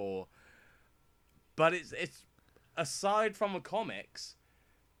episode 4. But it's aside from the comics,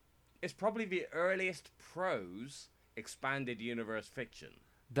 it's probably the earliest prose expanded universe fiction.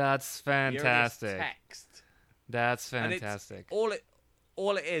 That's fantastic. The earliest text. That's fantastic. And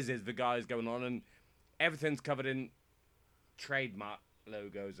all it is the guys going on, and everything's covered in trademark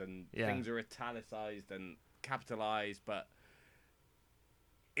logos, and things are italicized and capitalized, but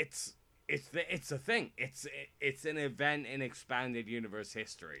it's a thing. It's an event in expanded universe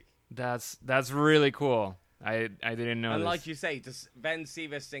history. That's really cool. I didn't know. And this. like you say, to then see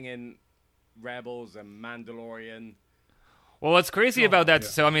this thing in Rebels and Mandalorian. Well, what's crazy about that?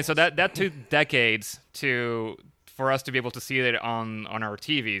 So I mean, so that took decades for us to be able to see it on our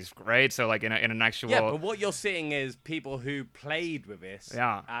TVs, right? So like in an actual. Yeah, but what you're seeing is people who played with this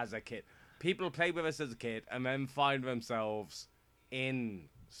Yeah. as a kid. People who played with this as a kid and then find themselves in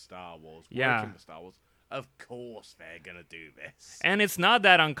Star Wars, working with Star Wars. Of course they're going to do this. And it's not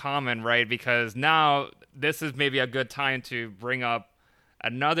that uncommon, right? Because now this is maybe a good time to bring up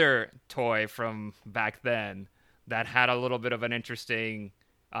another toy from back then that had a little bit of an interesting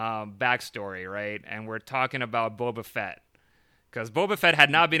backstory, right? And we're talking about Boba Fett. Because Boba Fett had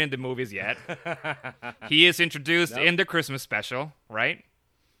not been in the movies yet. He is introduced in the Christmas special, right?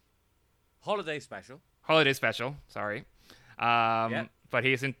 Holiday special, sorry. But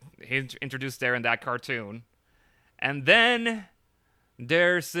he's introduced there in that cartoon. And then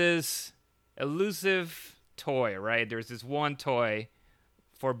there's this elusive toy, right? There's this one toy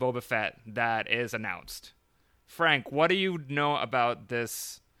for Boba Fett that is announced. Frank, what do you know about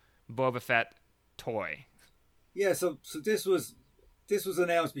this Boba Fett toy? Yeah, so this was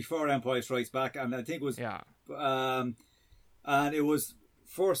announced before Empire Strikes Back, and I think it was and it was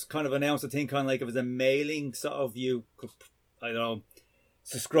first kind of announced, I think, kind of like it was a mailing sort of, you could, I don't know,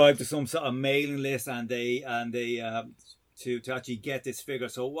 subscribe to some sort of mailing list, and they to actually get this figure.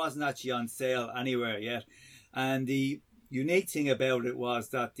 So it wasn't actually on sale anywhere yet. And the unique thing about it was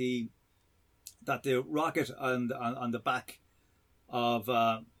that the rocket on the back of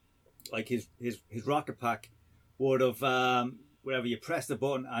like his rocket pack would have wherever you press the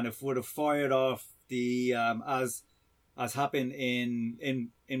button, and it would have fired off the as happened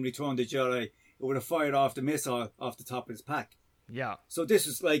in Return of the Jedi, it would have fired off the missile off the top of his pack. Yeah. So this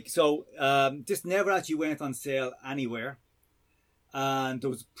is like, this never actually went on sale anywhere. And there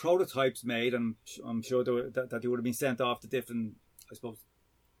was prototypes made, and I'm sure that they would have been sent off to different, I suppose,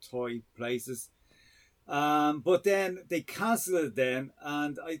 toy places. But then they cancelled it then,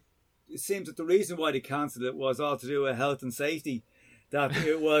 and it seems that the reason why they cancelled it was all to do with health and safety. That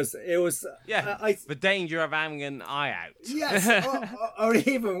it was yeah, the danger of having an eye out. Yes, or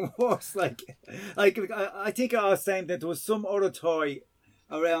even worse, like I think I was saying that there was some other toy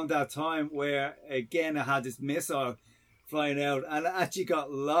around that time where again it had this missile flying out, and it actually got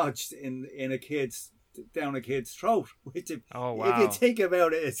lodged down a kid's throat. Which, if you think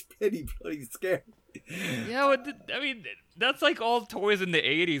about it, it's pretty bloody scary. Yeah, well, I mean, that's like all toys in the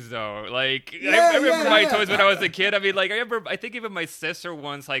 80s, though. Like, I remember my toys when I was a kid. I mean, like, I think even my sister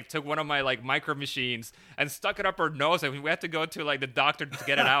once, like, took one of my, like, micro machines and stuck it up her nose, and we had to go to, like, the doctor to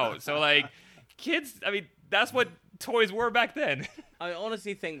get it out. So, like, kids, I mean, that's what toys were back then. I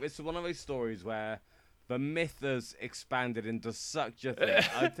honestly think this is one of those stories where the myth has expanded into such a thing.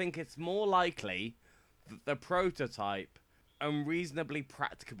 I think it's more likely that the prototype unreasonably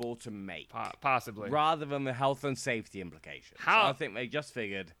practicable to make. Possibly. Rather than the health and safety implications. How? I think they just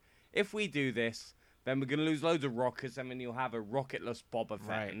figured, if we do this, then we're going to lose loads of rockets, and then you'll have a rocketless Boba Fett,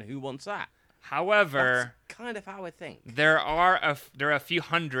 Right. and who wants that? However, That's kind of how I think. there are a few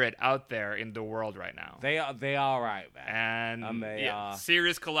hundred out there in the world right now. They are out there. And they are-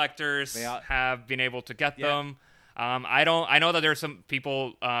 serious collectors have been able to get Yeah. them. I know that there's some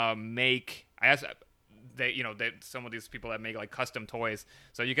people some of these people that make like custom toys,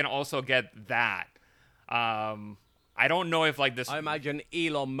 so you can also get that. I don't know if like this. I imagine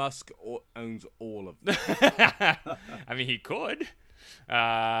Elon Musk owns all of them. I mean, he could.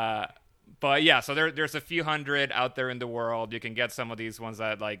 But yeah, so there's a few hundred out there in the world. You can get some of these ones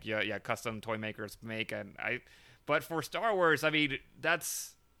that like custom toy makers make, but for Star Wars, I mean,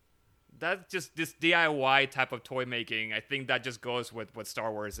 that's just this DIY type of toy making. I think that just goes with what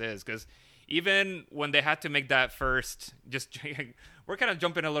Star Wars is, because even when they had to make that first, we're kind of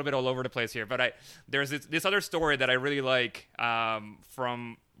jumping a little bit all over the place here, but there's this other story that I really like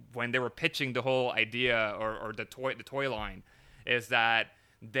from when they were pitching the whole idea or the toy line, is that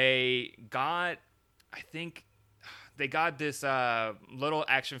they got this little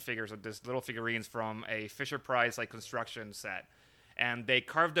action figures, or this little figurines from a Fisher Price like construction set, and they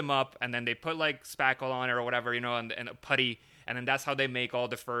carved them up, and then they put like spackle on it or whatever, and a putty. And then that's how they make all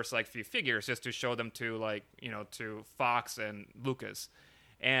the first like few figures, just to show them to to Fox and Lucas.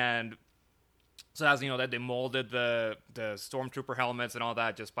 And so as that they molded the stormtrooper helmets and all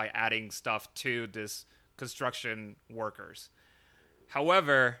that just by adding stuff to this construction workers.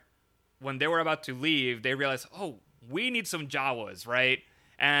 However, when they were about to leave, they realized, oh, we need some Jawas, right?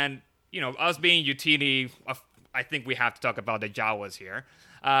 And us being Youtini, I think we have to talk about the Jawas here.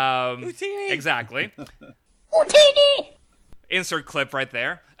 Youtini! Exactly. Youtini! Insert clip right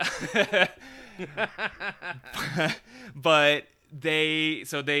there. But they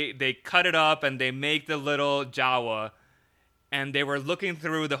cut it up and they make the little Jawa, and they were looking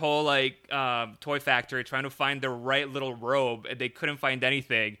through the whole toy factory trying to find the right little robe, and they couldn't find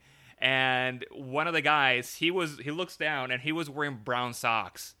anything. And one of the guys, he looks down and he was wearing brown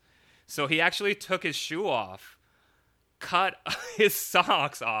socks. So he actually took his shoe off, cut his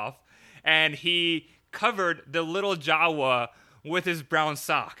socks off, and he covered the little Jawa with his brown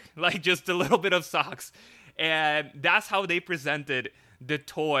sock, like just a little bit of socks. And that's how they presented the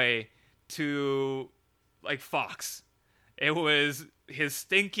toy to Fox. It was his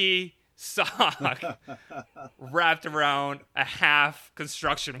stinky sock wrapped around a half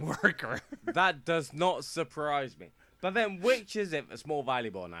construction worker. That does not surprise me. But then, which is it that's more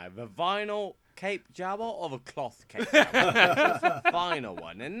valuable now? The vinyl Cape Jawa or the cloth Cape Jawa? It's the vinyl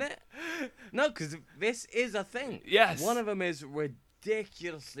one, isn't it? No, because this is a thing. Yes. One of them is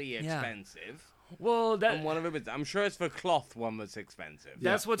ridiculously expensive. Well, and one of them is, I'm sure it's the cloth one that's expensive.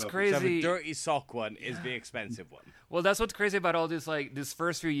 That's what's So crazy. the dirty sock one is the expensive one. Well, that's what's crazy about all this, this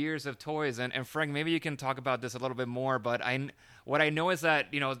first few years of toys. And Frank, maybe you can talk about this a little bit more. But what I know is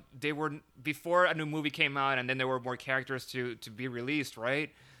that, they were, before a new movie came out and then there were more characters to be released, right?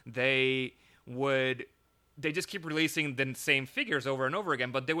 They just keep releasing the same figures over and over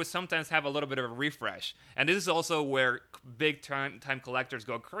again, but they would sometimes have a little bit of a refresh. And this is also where big time collectors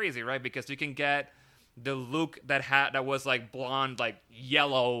go crazy, right? Because you can get the Luke that was blonde,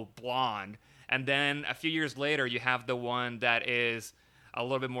 yellow blonde, and then a few years later you have the one that is a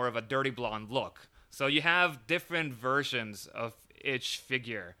little bit more of a dirty blonde look. So you have different versions of each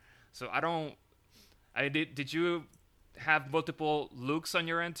figure. So did you have multiple Lukes on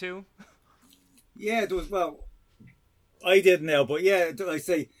your end too? Yeah, it was. Well, I did now, but yeah, I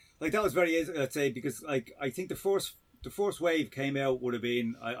say that was very easy. I'd say because I think the first wave came out would have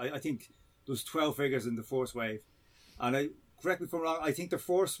been I think there was 12 figures in the first wave, and correct me if I'm wrong. I think the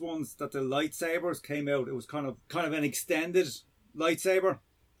first ones that the lightsabers came out, it was kind of an extended lightsaber,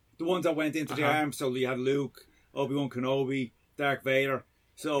 the ones that went into the arm. So you had Luke, Obi-Wan Kenobi, Darth Vader.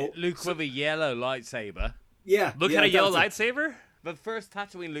 So Luke with a yellow lightsaber. Yeah, Luke had a yellow lightsaber? The first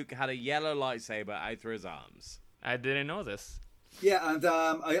Tatooine Luke had a yellow lightsaber out through his arms. I didn't know this. Yeah, and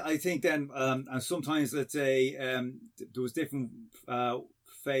I think then, and sometimes let's say there was different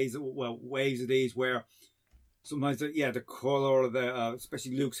waves of these where sometimes the color of the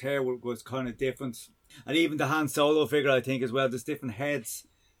especially Luke's hair was kind of different, and even the Han Solo figure I think as well. There's different heads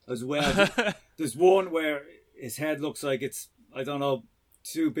as well. There's one where his head looks like it's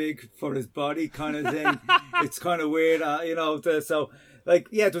too big for his body kind of thing. It's kind of weird, so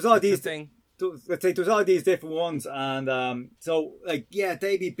there's all these things. let's say there's all these different ones, and so like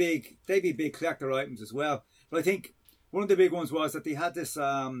they'd be big collector items as well. But I think one of the big ones was that they had this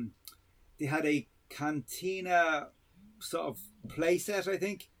they had a cantina sort of play set, I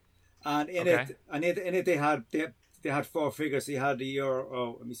think, and in it they had 4 figures. So you had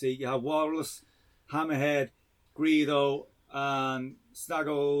you had Walrus, Hammerhead, Greedo, and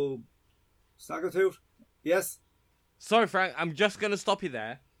Snaggletooth. Yes. Sorry, Frank. I'm just gonna stop you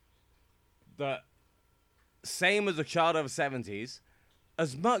there. The same as a child of the 70s,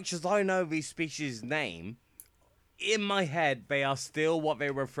 as much as I know these species' name, in my head they are still what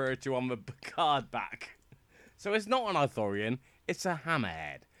they refer to on the card back. So it's not an Arthurian, it's a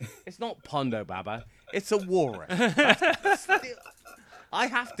Hammerhead. It's not Pondo Baba, it's a Walrus. I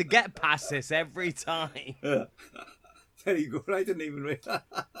have to get past this every time. Very good. I didn't even read.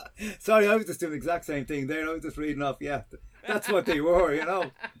 Sorry, I was just doing the exact same thing there. I was just reading off. Yeah, that's what they were,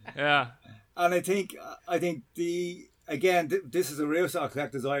 Yeah. And I think this is a real sort of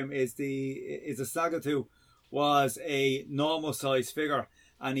collector's item. Is the Snaggletooth was a normal size figure,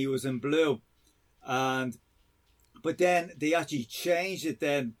 and he was in blue, but then they actually changed it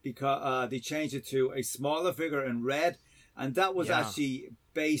then because they changed it to a smaller figure in red, and that was actually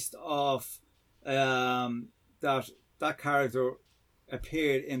based off that character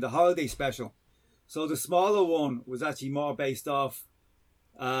appeared in the holiday special. So the smaller one was actually more based off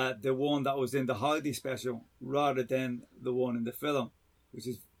the one that was in the holiday special rather than the one in the film, which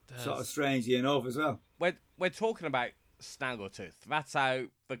is sort of strangely enough as well. We're talking about Snaggletooth. That's how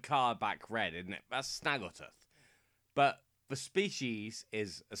the card back read, isn't it? That's Snaggletooth. But the species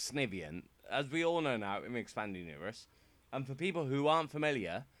is a Snivian, as we all know now in the expanding universe. And for people who aren't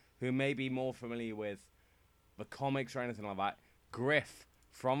familiar, who may be more familiar with the comics or anything like that, Griff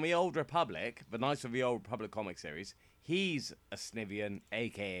from the Old Republic, the Knights of the Old Republic comic series, he's a Snivian,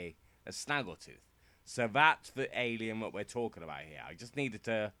 aka a Snaggletooth. So that's the alien that we're talking about here. I just needed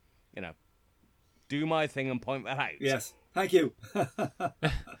to, do my thing and point that out. Yes, thank you.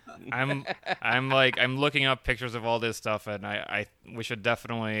 I'm looking up pictures of all this stuff, and we should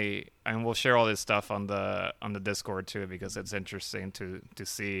definitely, and we'll share all this stuff on the Discord too, because it's interesting to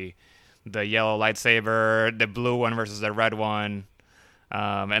see the yellow lightsaber, the blue one versus the red one,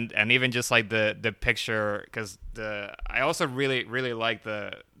 and even just like the picture, because I also really like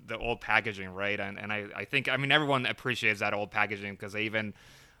the old packaging, right? And I think everyone appreciates that old packaging, because they even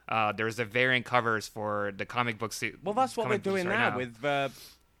there's the variant covers for the comic book well, that's what we're doing now with the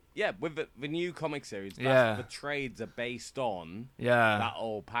new comic series. The trades are based on that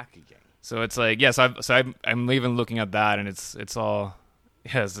old packaging. So it's like I'm even looking at that, and it's all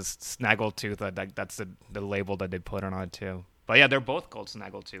it's this Snaggletooth. That's the label that they put on it too. But yeah, they're both called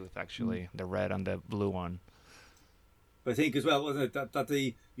Snaggletooth actually, the red and the blue one. But I think as well, wasn't it,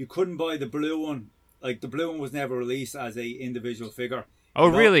 that you couldn't buy the blue one. Like the blue one was never released as a individual figure. Oh,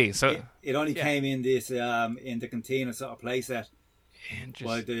 really? So it only came in this in the cantina sort of playset. Interesting.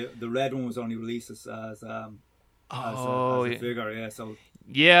 While the red one was only released as a figure. Yeah. So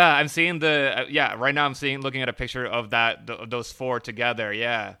yeah, I'm seeing right now I'm looking at a picture of those 4 together.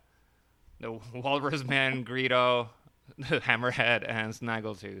 Yeah, the Walrus Man, Greedo, the Hammerhead, and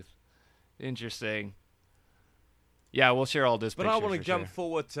Snaggletooth. Interesting. Yeah, we'll share all this. But I want to jump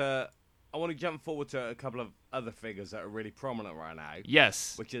forward to a couple of other figures that are really prominent right now.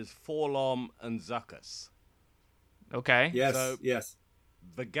 Yes. Which is Forlom and Zuckuss. Okay. Yes. So, yes.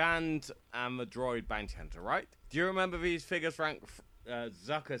 The Gand and the Droid Bounty Hunter, right? Do you remember these figures, Frank?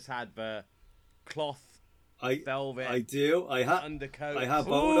 Zuckuss had the cloth velvet. I do. Undercoat. I have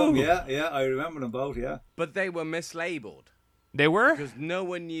both of them. Yeah. I remember them both. Yeah. But they were mislabeled. They were? Because no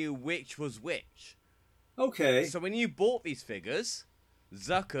one knew which was which. Okay. So when you bought these figures,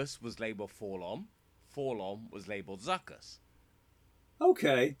 Zuckuss was labeled Forlom. Forlom was labeled Zuckuss.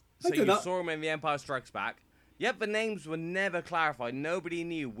 Okay. So you saw them in The Empire Strikes Back. Yet the names were never clarified. Nobody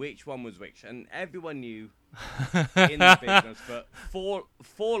knew which one was which. And everyone knew in the business that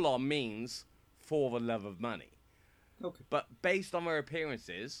Forlom means for the love of money. Okay. But based on their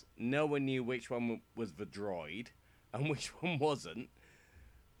appearances, no one knew which one was the droid and which one wasn't.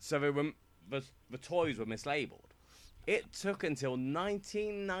 So the toys were mislabeled. It took until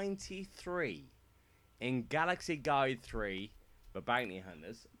 1993 in Galaxy Guide 3, The Bounty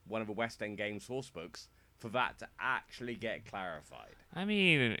Hunters, one of the West End Games source books, for that to actually get clarified. I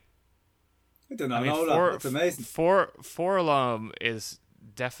don't know. That's amazing. Forlom is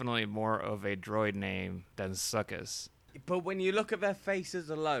definitely more of a droid name than Zuckuss. But when you look at their faces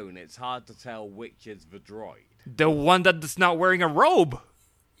alone, it's hard to tell which is the droid. The one that's not wearing a robe.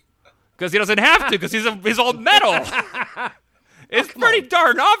 Because he doesn't have to, because he's all metal. It's pretty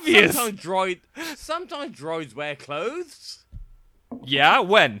darn obvious. Sometimes droids wear clothes. Yeah,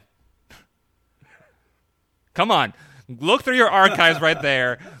 when? Come on. Look through your archives right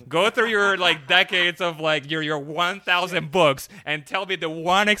there. Go through your decades of your 1,000 books and tell me the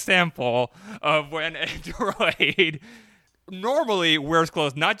one example of when a droid normally wears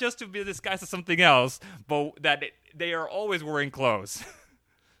clothes, not just to be disguised as something else, but that they are always wearing clothes.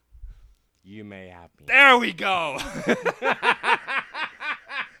 You may have me. There we go.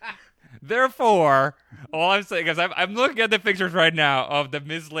 Therefore, all I'm saying is I'm looking at the pictures right now of the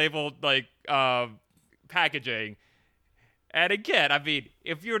mislabeled packaging. And again, I mean,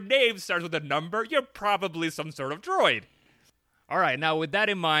 if your name starts with a number, you're probably some sort of droid. All right, now with that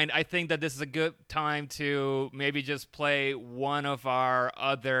in mind, I think that this is a good time to maybe just play one of our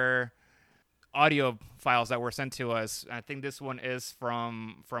other audio files that were sent to us. I think this one is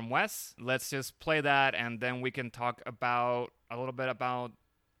from Wes. Let's just play that, and then we can talk a little bit about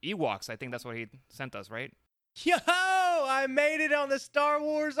Ewoks. I think that's what he sent us, right? Yo, I made it on the Star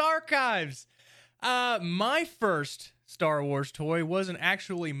Wars archives. My first Star Wars toy wasn't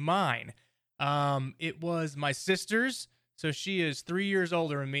actually mine. It was my sister's. So she is 3 years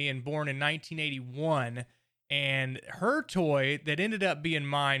older than me and born in 1981. And her toy that ended up being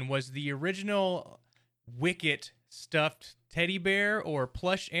mine was the original Wicket stuffed teddy bear or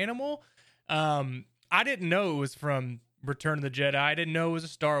plush animal. I didn't know it was from Return of the Jedi. I didn't know it was a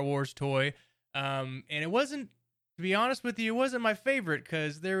Star Wars toy. And it wasn't, to be honest with you, it wasn't my favorite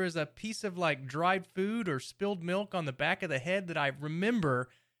because there was a piece of dried food or spilled milk on the back of the head that I remember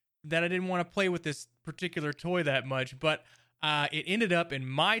that I didn't want to play with this particular toy that much, but it ended up in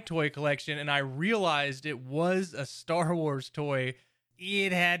my toy collection, and I realized it was a Star Wars toy.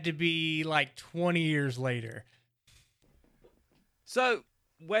 It had to be 20 years later. So,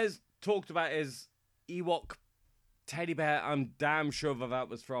 Wes talked about his Ewok teddy bear. I'm damn sure that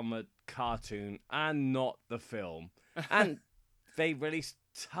was from a cartoon and not the film. And they released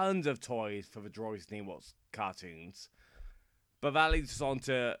tons of toys for the Droids and Ewoks cartoons. But that leads us on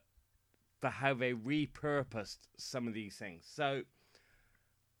to how they repurposed some of these things. So,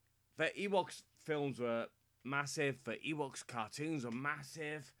 the Ewoks films were massive. The Ewoks cartoons were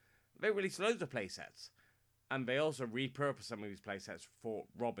massive. They released loads of playsets. And they also repurposed some of these playsets for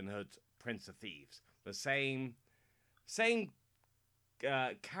Robin Hood, Prince of Thieves. The same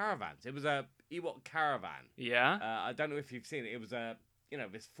caravans. It was a Ewok caravan. Yeah. I don't know if you've seen it. It was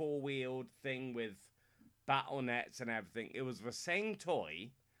this 4-wheeled thing with battle nets and everything. It was the same toy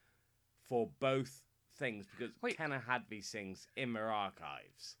for both things because Kenner had these things in their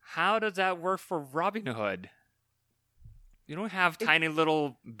archives. How does that work for Robin Hood? You don't have tiny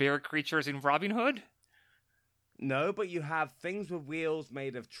little bear creatures in Robin Hood? No, but you have things with wheels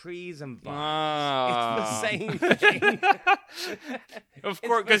made of trees and vines. It's the same thing. Of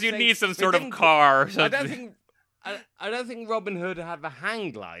course, because you need some sort of car. I don't think Robin Hood had the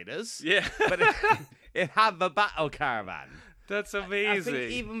hang gliders. Yeah. But it had the battle caravan. That's amazing. I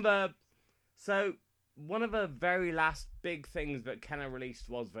think even So, one of the very last big things that Kenner released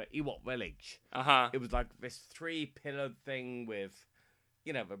was the Ewok Village. Uh-huh. It was this 3-pillared thing with,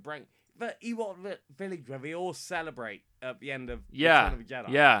 the Ewok Village where they all celebrate at the end of Return of the Jedi.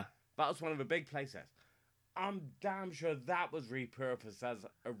 Yeah. That was one of the big playsets. I'm damn sure that was repurposed as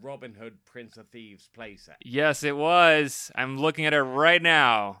a Robin Hood Prince of Thieves playset. Yes, it was. I'm looking at it right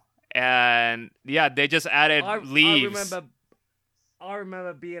now. And, yeah, they just added leaves. I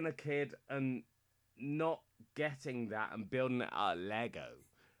remember being a kid and not getting that and building it out of Lego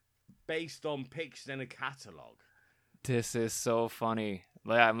based on pictures in a catalogue. This is so funny.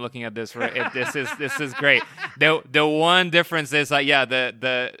 Yeah, I'm looking at this. This is great. The one difference is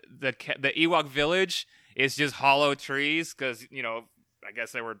the Ewok village is just hollow trees because I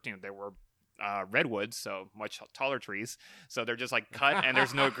guess they were redwoods, so much taller trees. So they're just cut and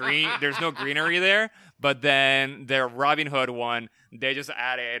there's no greenery there. But then their Robin Hood one, they just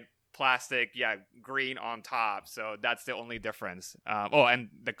added plastic, green on top. So that's the only difference. And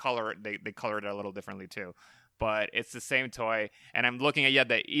the color, they colored it a little differently too. But it's the same toy. And I'm looking at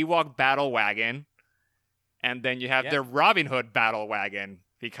the Ewok battle wagon, and then you have the Robin Hood battle wagon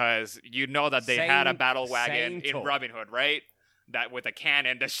because that they had a battle wagon in Robin Hood, right? That with a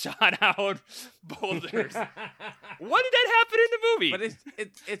cannon that shot out boulders. What did that happen in the movie? But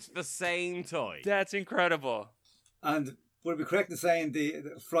it's the same toy. That's incredible. And would it be correct in saying the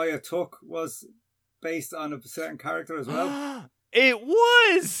Friar Tuck was based on a certain character as well? It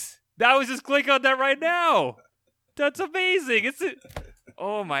was! That was just click on that right now. That's amazing.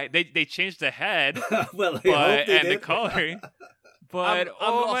 Oh my, they changed the head. Well, the coloring. But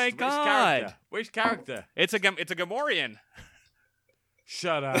I'm my lost. god. Which character? It's a Gamorrean.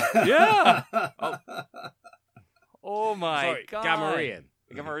 Shut up. Yeah. Oh my Sorry, god.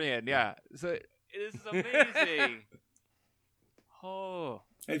 Gamorrean, yeah. So it is amazing. Oh.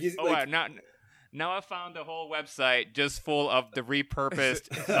 If you, Oh, wow. Now I found the whole website just full of the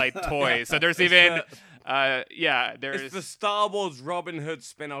repurposed like toys. So there's even there's It's the Star Wars Robin Hood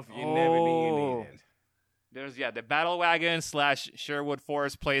spin-off you never knew you needed. There's the Battle Wagon / Sherwood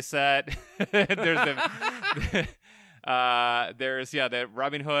Forest playset. There's the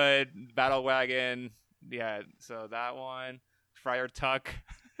Robin Hood Battle Wagon. Yeah, so that one, Friar Tuck.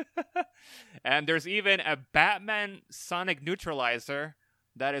 And there's even a Batman Sonic Neutralizer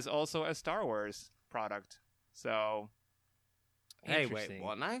that is also a Star Wars product. So, hey, wait,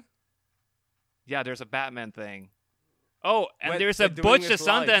 what now? Yeah, there's a Batman thing. Oh, and there's we're a doing Butch the this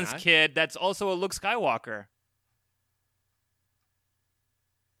live, Sundance huh? Kid that's also a Luke Skywalker.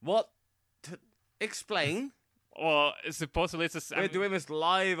 What? Explain. Well, supposedly it's We're doing this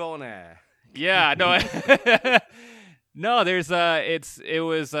live on air. Yeah, no. No, there's so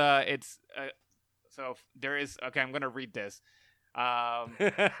there is, okay, I'm going to read this.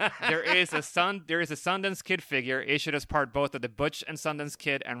 There is a Sundance Kid figure issued as part both of the Butch and Sundance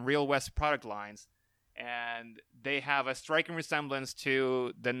Kid and Real West product lines, and they have a striking resemblance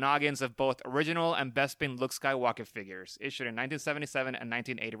to the noggins of both original and Bespin Luke Skywalker figures issued in 1977 and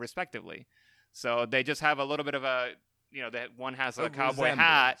 1980 respectively. So they just have a little bit of a, that one has a cowboy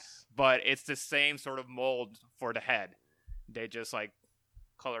hat, but it's the same sort of mold for the head. They just like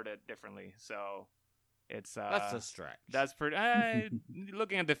colored it differently. So it's that's a stretch. That's pretty.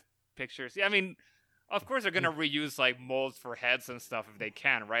 Looking at the pictures, yeah, I mean, of course they're gonna reuse like molds for heads and stuff if they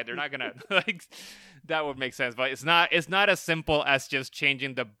can, right? They're not gonna like that would make sense, but it's not as simple as just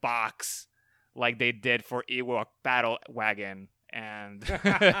changing the box like they did for Ewok Battle Wagon and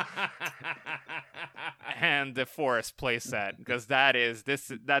and the Forest playset, because that's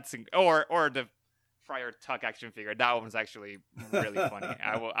or the Friar Tuck action figure. That one's actually really funny.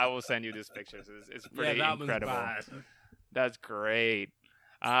 I will send you these pictures. It's pretty incredible. Bad. That's great.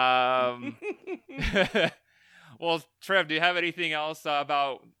 Well, Trev, do you have anything else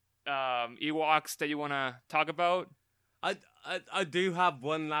about Ewoks that you want to talk about? I do have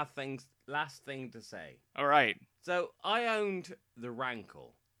one last thing to say. All right. So I owned the Rancor.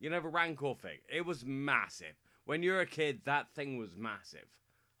 You know the Rancor fig? It was massive. When you're a kid, that thing was massive.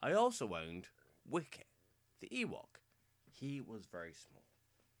 I also owned Wicket, the Ewok. He was very small.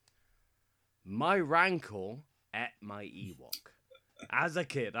 My Rancor ate my Ewok. As a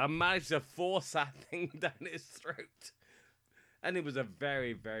kid, I managed to force that thing down his throat. And it was a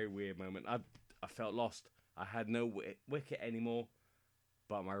very, very weird moment. I felt lost. I had no Wicket anymore,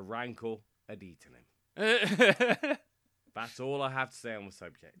 but my Rancor had eaten him. That's all I have to say on the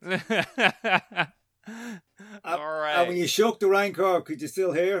subject. All right. And when you shook the Rancor, could you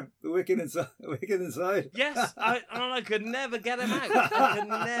still hear the Wicket inside? Yes, I could never get him out.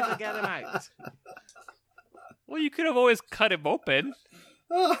 Well, you could have always cut him open.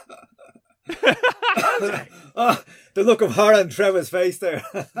 The look of horror on Trevor's face there.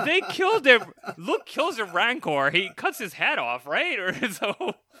 They killed him. Luke kills a Rancor. He cuts his head off, right? Or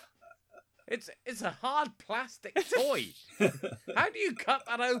so. It's a hard plastic toy. How do you cut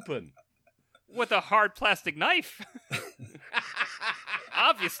that open? With a hard plastic knife.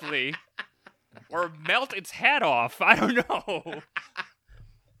 Obviously. Or melt its head off. I don't know.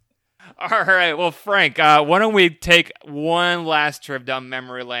 All right. Well, Frank, why don't we take one last trip down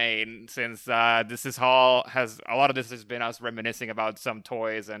memory lane, since this is all has a lot of this has been us reminiscing about some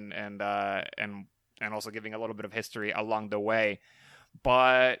toys and also giving a little bit of history along the way.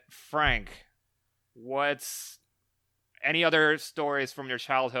 But Frank, what's any other stories from your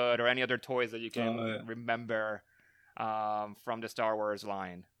childhood or any other toys that you can remember from the Star Wars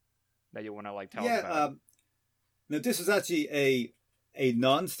line that you want to tell us about? Now this was actually a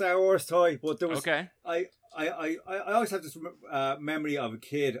non-Star Wars toy, but there was okay. I always have this memory of a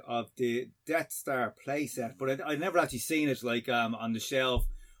kid of the Death Star playset, but I'd never actually seen it on the shelf,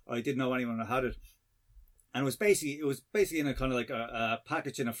 or I didn't know anyone who had it. And it was basically in a kind of like a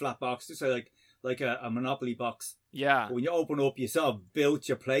package in a flat box, just like a Monopoly box. Yeah. But when you open up, you sort of built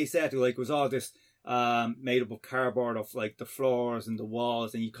your playset. It was all this made up of cardboard of like the floors and the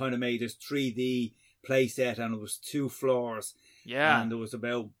walls, and you kind of made this 3D playset, and it was 2 floors. Yeah. And there was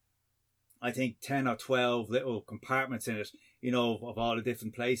about, I think, 10 or 12 little compartments in it, of all the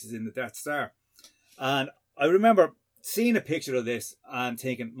different places in the Death Star. And I remember seeing a picture of this and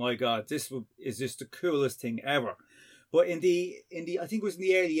thinking, my God, this is just the coolest thing ever. But in the I think it was in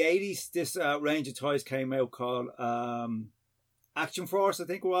the early 80s, this range of toys came out called Action Force, I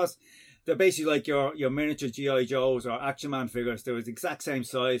think it was. they're basically like your miniature GI Joes or Action Man figures. They were the exact same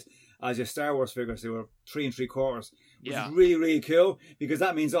size as your Star Wars figures. They were 3 3/4, which is really, really cool, because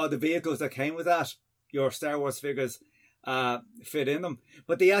that means all the vehicles that came with that, your Star Wars figures, fit in them.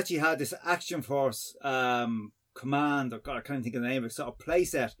 But they actually had this Action Force command, or God, I can't think of the name of it, sort of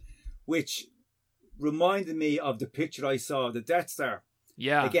playset, which reminded me of the picture I saw of the Death Star.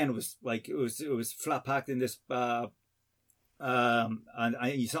 Yeah. Again, it was flat packed in this, and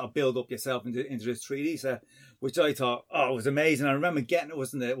you sort of build up yourself into this 3D set, which I thought, it was amazing. I remember getting it,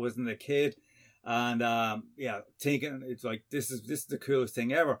 wasn't a kid, and thinking it's like this is the coolest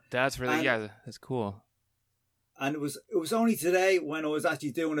thing ever. That's really that's cool. And it was only today when I was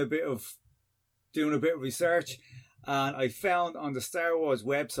actually doing a bit of research, and I found on the Star Wars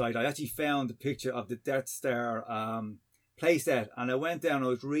website, I actually found a picture of the Death Star playset, and I went down, I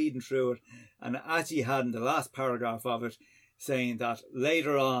was reading through it, and it actually had in the last paragraph of it saying that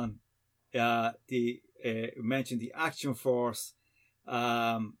later on, it mentioned the Action Force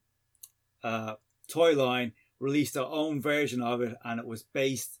toy line released their own version of it, and it was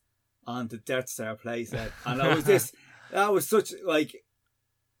based on the Death Star playset. And that was such like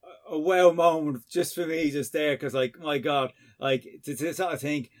a wow moment just for me, just there, because like, my God, like to sort of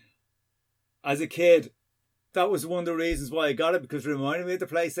think as a kid, that was one of the reasons why I got it, because it reminded me of the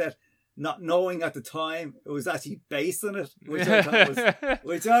playset, not knowing at the time it was actually based on it, which I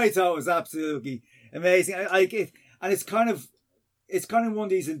thought was absolutely amazing. And it's kind of one of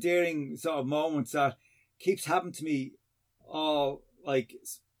these endearing sort of moments that keeps happening to me.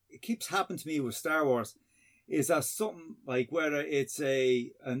 It keeps happening to me with Star Wars. Is that something like, whether it's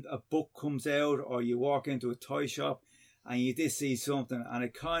a book comes out, or you walk into a toy shop and you just see something, and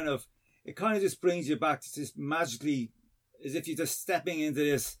it kind of just brings you back to this magically, as if you're just stepping into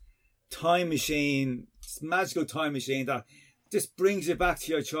this time machine, this magical time machine that just brings you back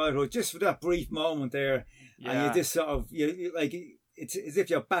to your childhood, just for that brief moment there. Yeah. And you just sort of, you like, it's as if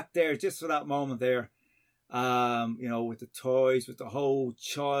you're back there just for that moment there. With the toys, with the whole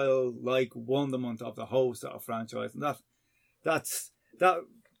childlike wonderment of the whole sort of franchise, and that's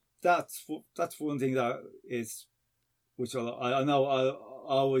one thing that is, which I know I'll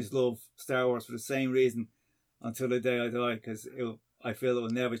always love Star Wars for the same reason until the day I die, because I feel it will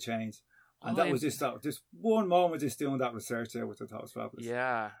never change. And that was just one moment, just doing that research there, which I thought was fabulous.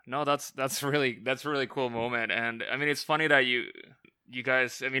 Yeah, no, that's really cool moment. And I mean, it's funny that you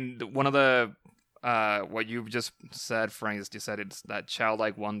guys, I mean, one of the what you just said, Frank, is you said it's that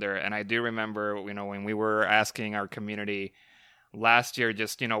childlike wonder. And I do remember, when we were asking our community last year,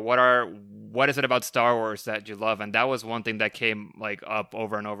 just, what is it about Star Wars that you love? And that was one thing that came like up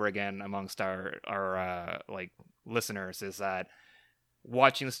over and over again amongst our listeners, is that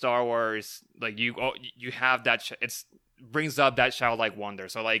watching Star Wars, like you have that, it's brings up that childlike wonder.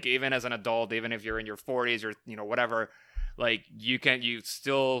 So like, even as an adult, even if you're in your 40s or, whatever, like you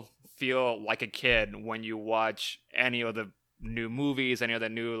still feel like a kid when you watch any of the new movies, any of the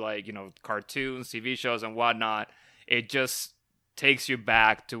new, like, cartoons, TV shows and whatnot. It just takes you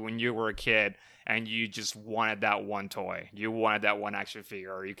back to when you were a kid and you just wanted that one toy. You wanted that one action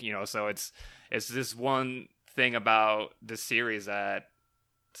figure, or, so it's this one thing about the series that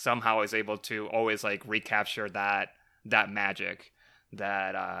somehow is able to always like recapture that magic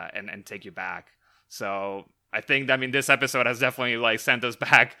that and take you back. So I think, this episode has definitely like sent us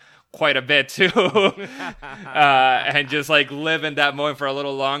back quite a bit too, and just like live in that moment for a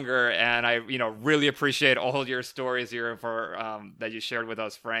little longer. And I, really appreciate all your stories here for that you shared with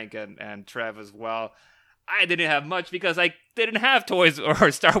us, Frank and Trev as well. I didn't have much because I didn't have toys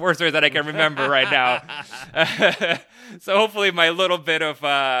or Star Wars toys that I can remember right now. So hopefully my little bit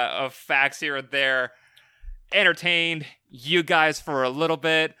of facts here and there entertained you guys for a little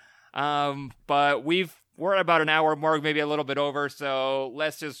bit. But we're at about an hour mark, maybe a little bit over. So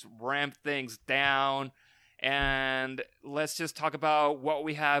let's just ramp things down and let's just talk about what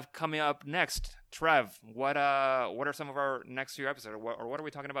we have coming up next. Trev, what are some of our next few episodes, or what are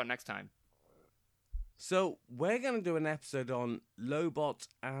we talking about next time? So we're going to do an episode on Lobot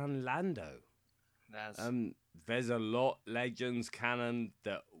and Lando. There's a lot, legends, canon,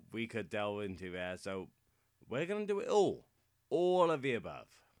 that we could delve into there. So we're going to do it all of the above.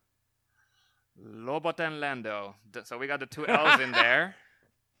 Lobot and Lando. So we got the two L's in there.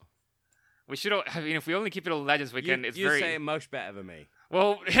 We should. If we only keep it on legends, we can. You say it much better than me.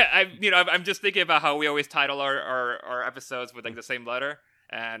 Well, I'm just thinking about how we always title our episodes with like the same letter,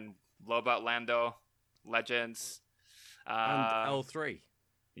 and Lobot, Lando, Legends, and L3.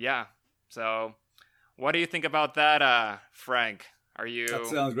 Yeah. So, what do you think about that, Frank? That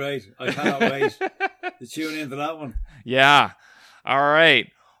sounds great. I cannot wait to tune into that one. Yeah. All right.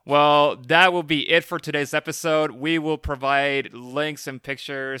 Well, that will be it for today's episode. We will provide links and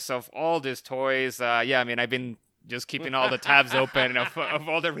pictures of all these toys. I've been just keeping all the tabs open of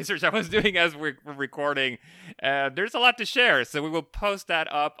all the research I was doing as we're recording. There's a lot to share, so we will post that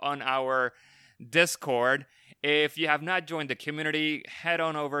up on our Discord. If you have not joined the community, head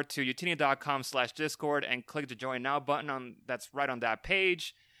on over to youtini.com/Discord and click the Join Now button that's right on that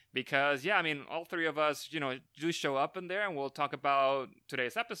page. Because, all three of us, do show up in there, and we'll talk about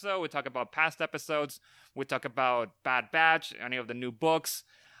today's episode. We talk about past episodes. We talk about Bad Batch, any of the new books.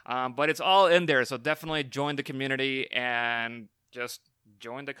 But it's all in there, so definitely join the community and just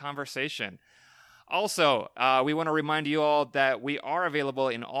join the conversation. Also, we want to remind you all that we are available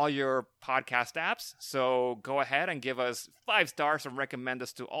in all your podcast apps. So go ahead and give us 5 stars and recommend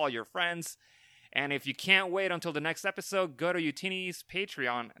us to all your friends. And if you can't wait until the next episode, go to Youtini's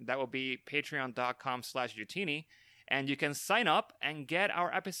Patreon. That will be patreon.com/Youtini. And you can sign up and get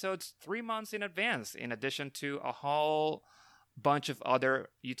our episodes 3 months in advance, in addition to a whole bunch of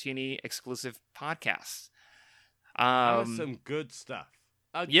other Youtini exclusive podcasts. There's some good stuff.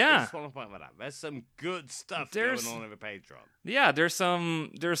 I just want to point that out. There's some good stuff going on over Patreon. Yeah, there's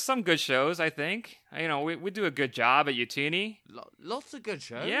some good shows, I think. We do a good job at Youtini. Lots of good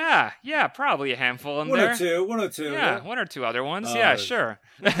shows. Yeah, probably a handful in one there. One or two. Yeah, 1 or 2 other ones. Yeah, sure.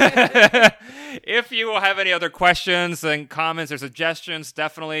 If you have any other questions and comments or suggestions,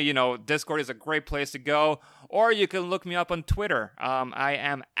 definitely, Discord is a great place to go. Or you can look me up on Twitter. I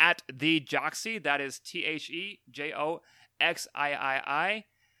am at TheJoxy. That is TheJoxii.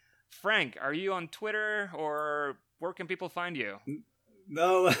 Frank, are you on Twitter, or where can people find you?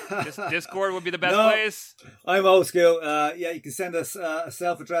 No. Discord would be the best place? I'm old school. You can send us a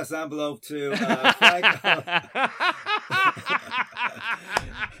self-addressed envelope to Frank.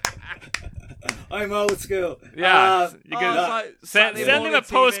 I'm old school. Yeah, you can send him a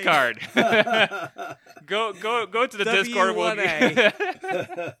postcard. Go to the Discord.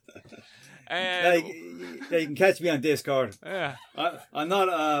 And you can catch me on Discord. Yeah, I'm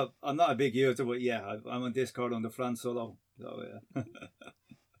not a big user, but I'm on Discord on the Fran Solo. So yeah,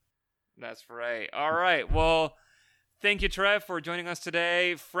 that's right. All right. Well, thank you, Trev, for joining us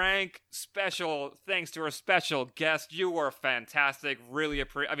today. Frank, special thanks to our special guest. You were fantastic. Really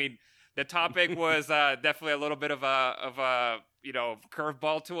the topic was definitely a little bit of a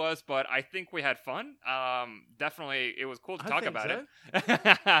curveball to us, but I think we had fun. Definitely, it was cool to talk about it.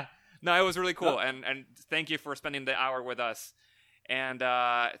 No, it was really cool, and thank you for spending the hour with us. And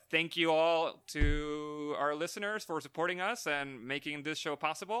thank you all to our listeners for supporting us and making this show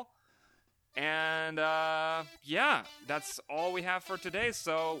possible. And that's all we have for today.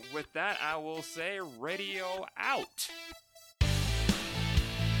 So with that, I will say radio out.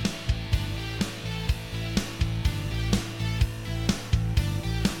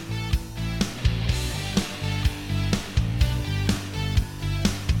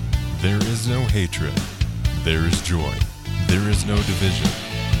 There is no hatred. There is joy. There is no division.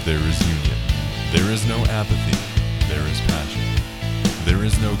 There is union. There is no apathy. There is passion. There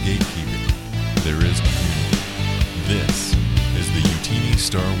is no gatekeeping. There is community. This is the Youtini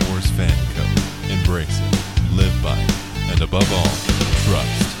Star Wars Fan Code. Embrace it, live by it, and above all,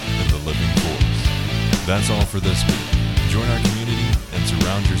 trust in the living force. That's all for this week. Join our community and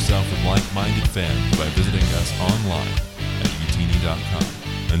surround yourself with like-minded fans by visiting us online at youtini.com.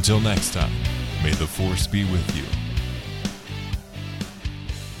 Until next time, may the Force be with you.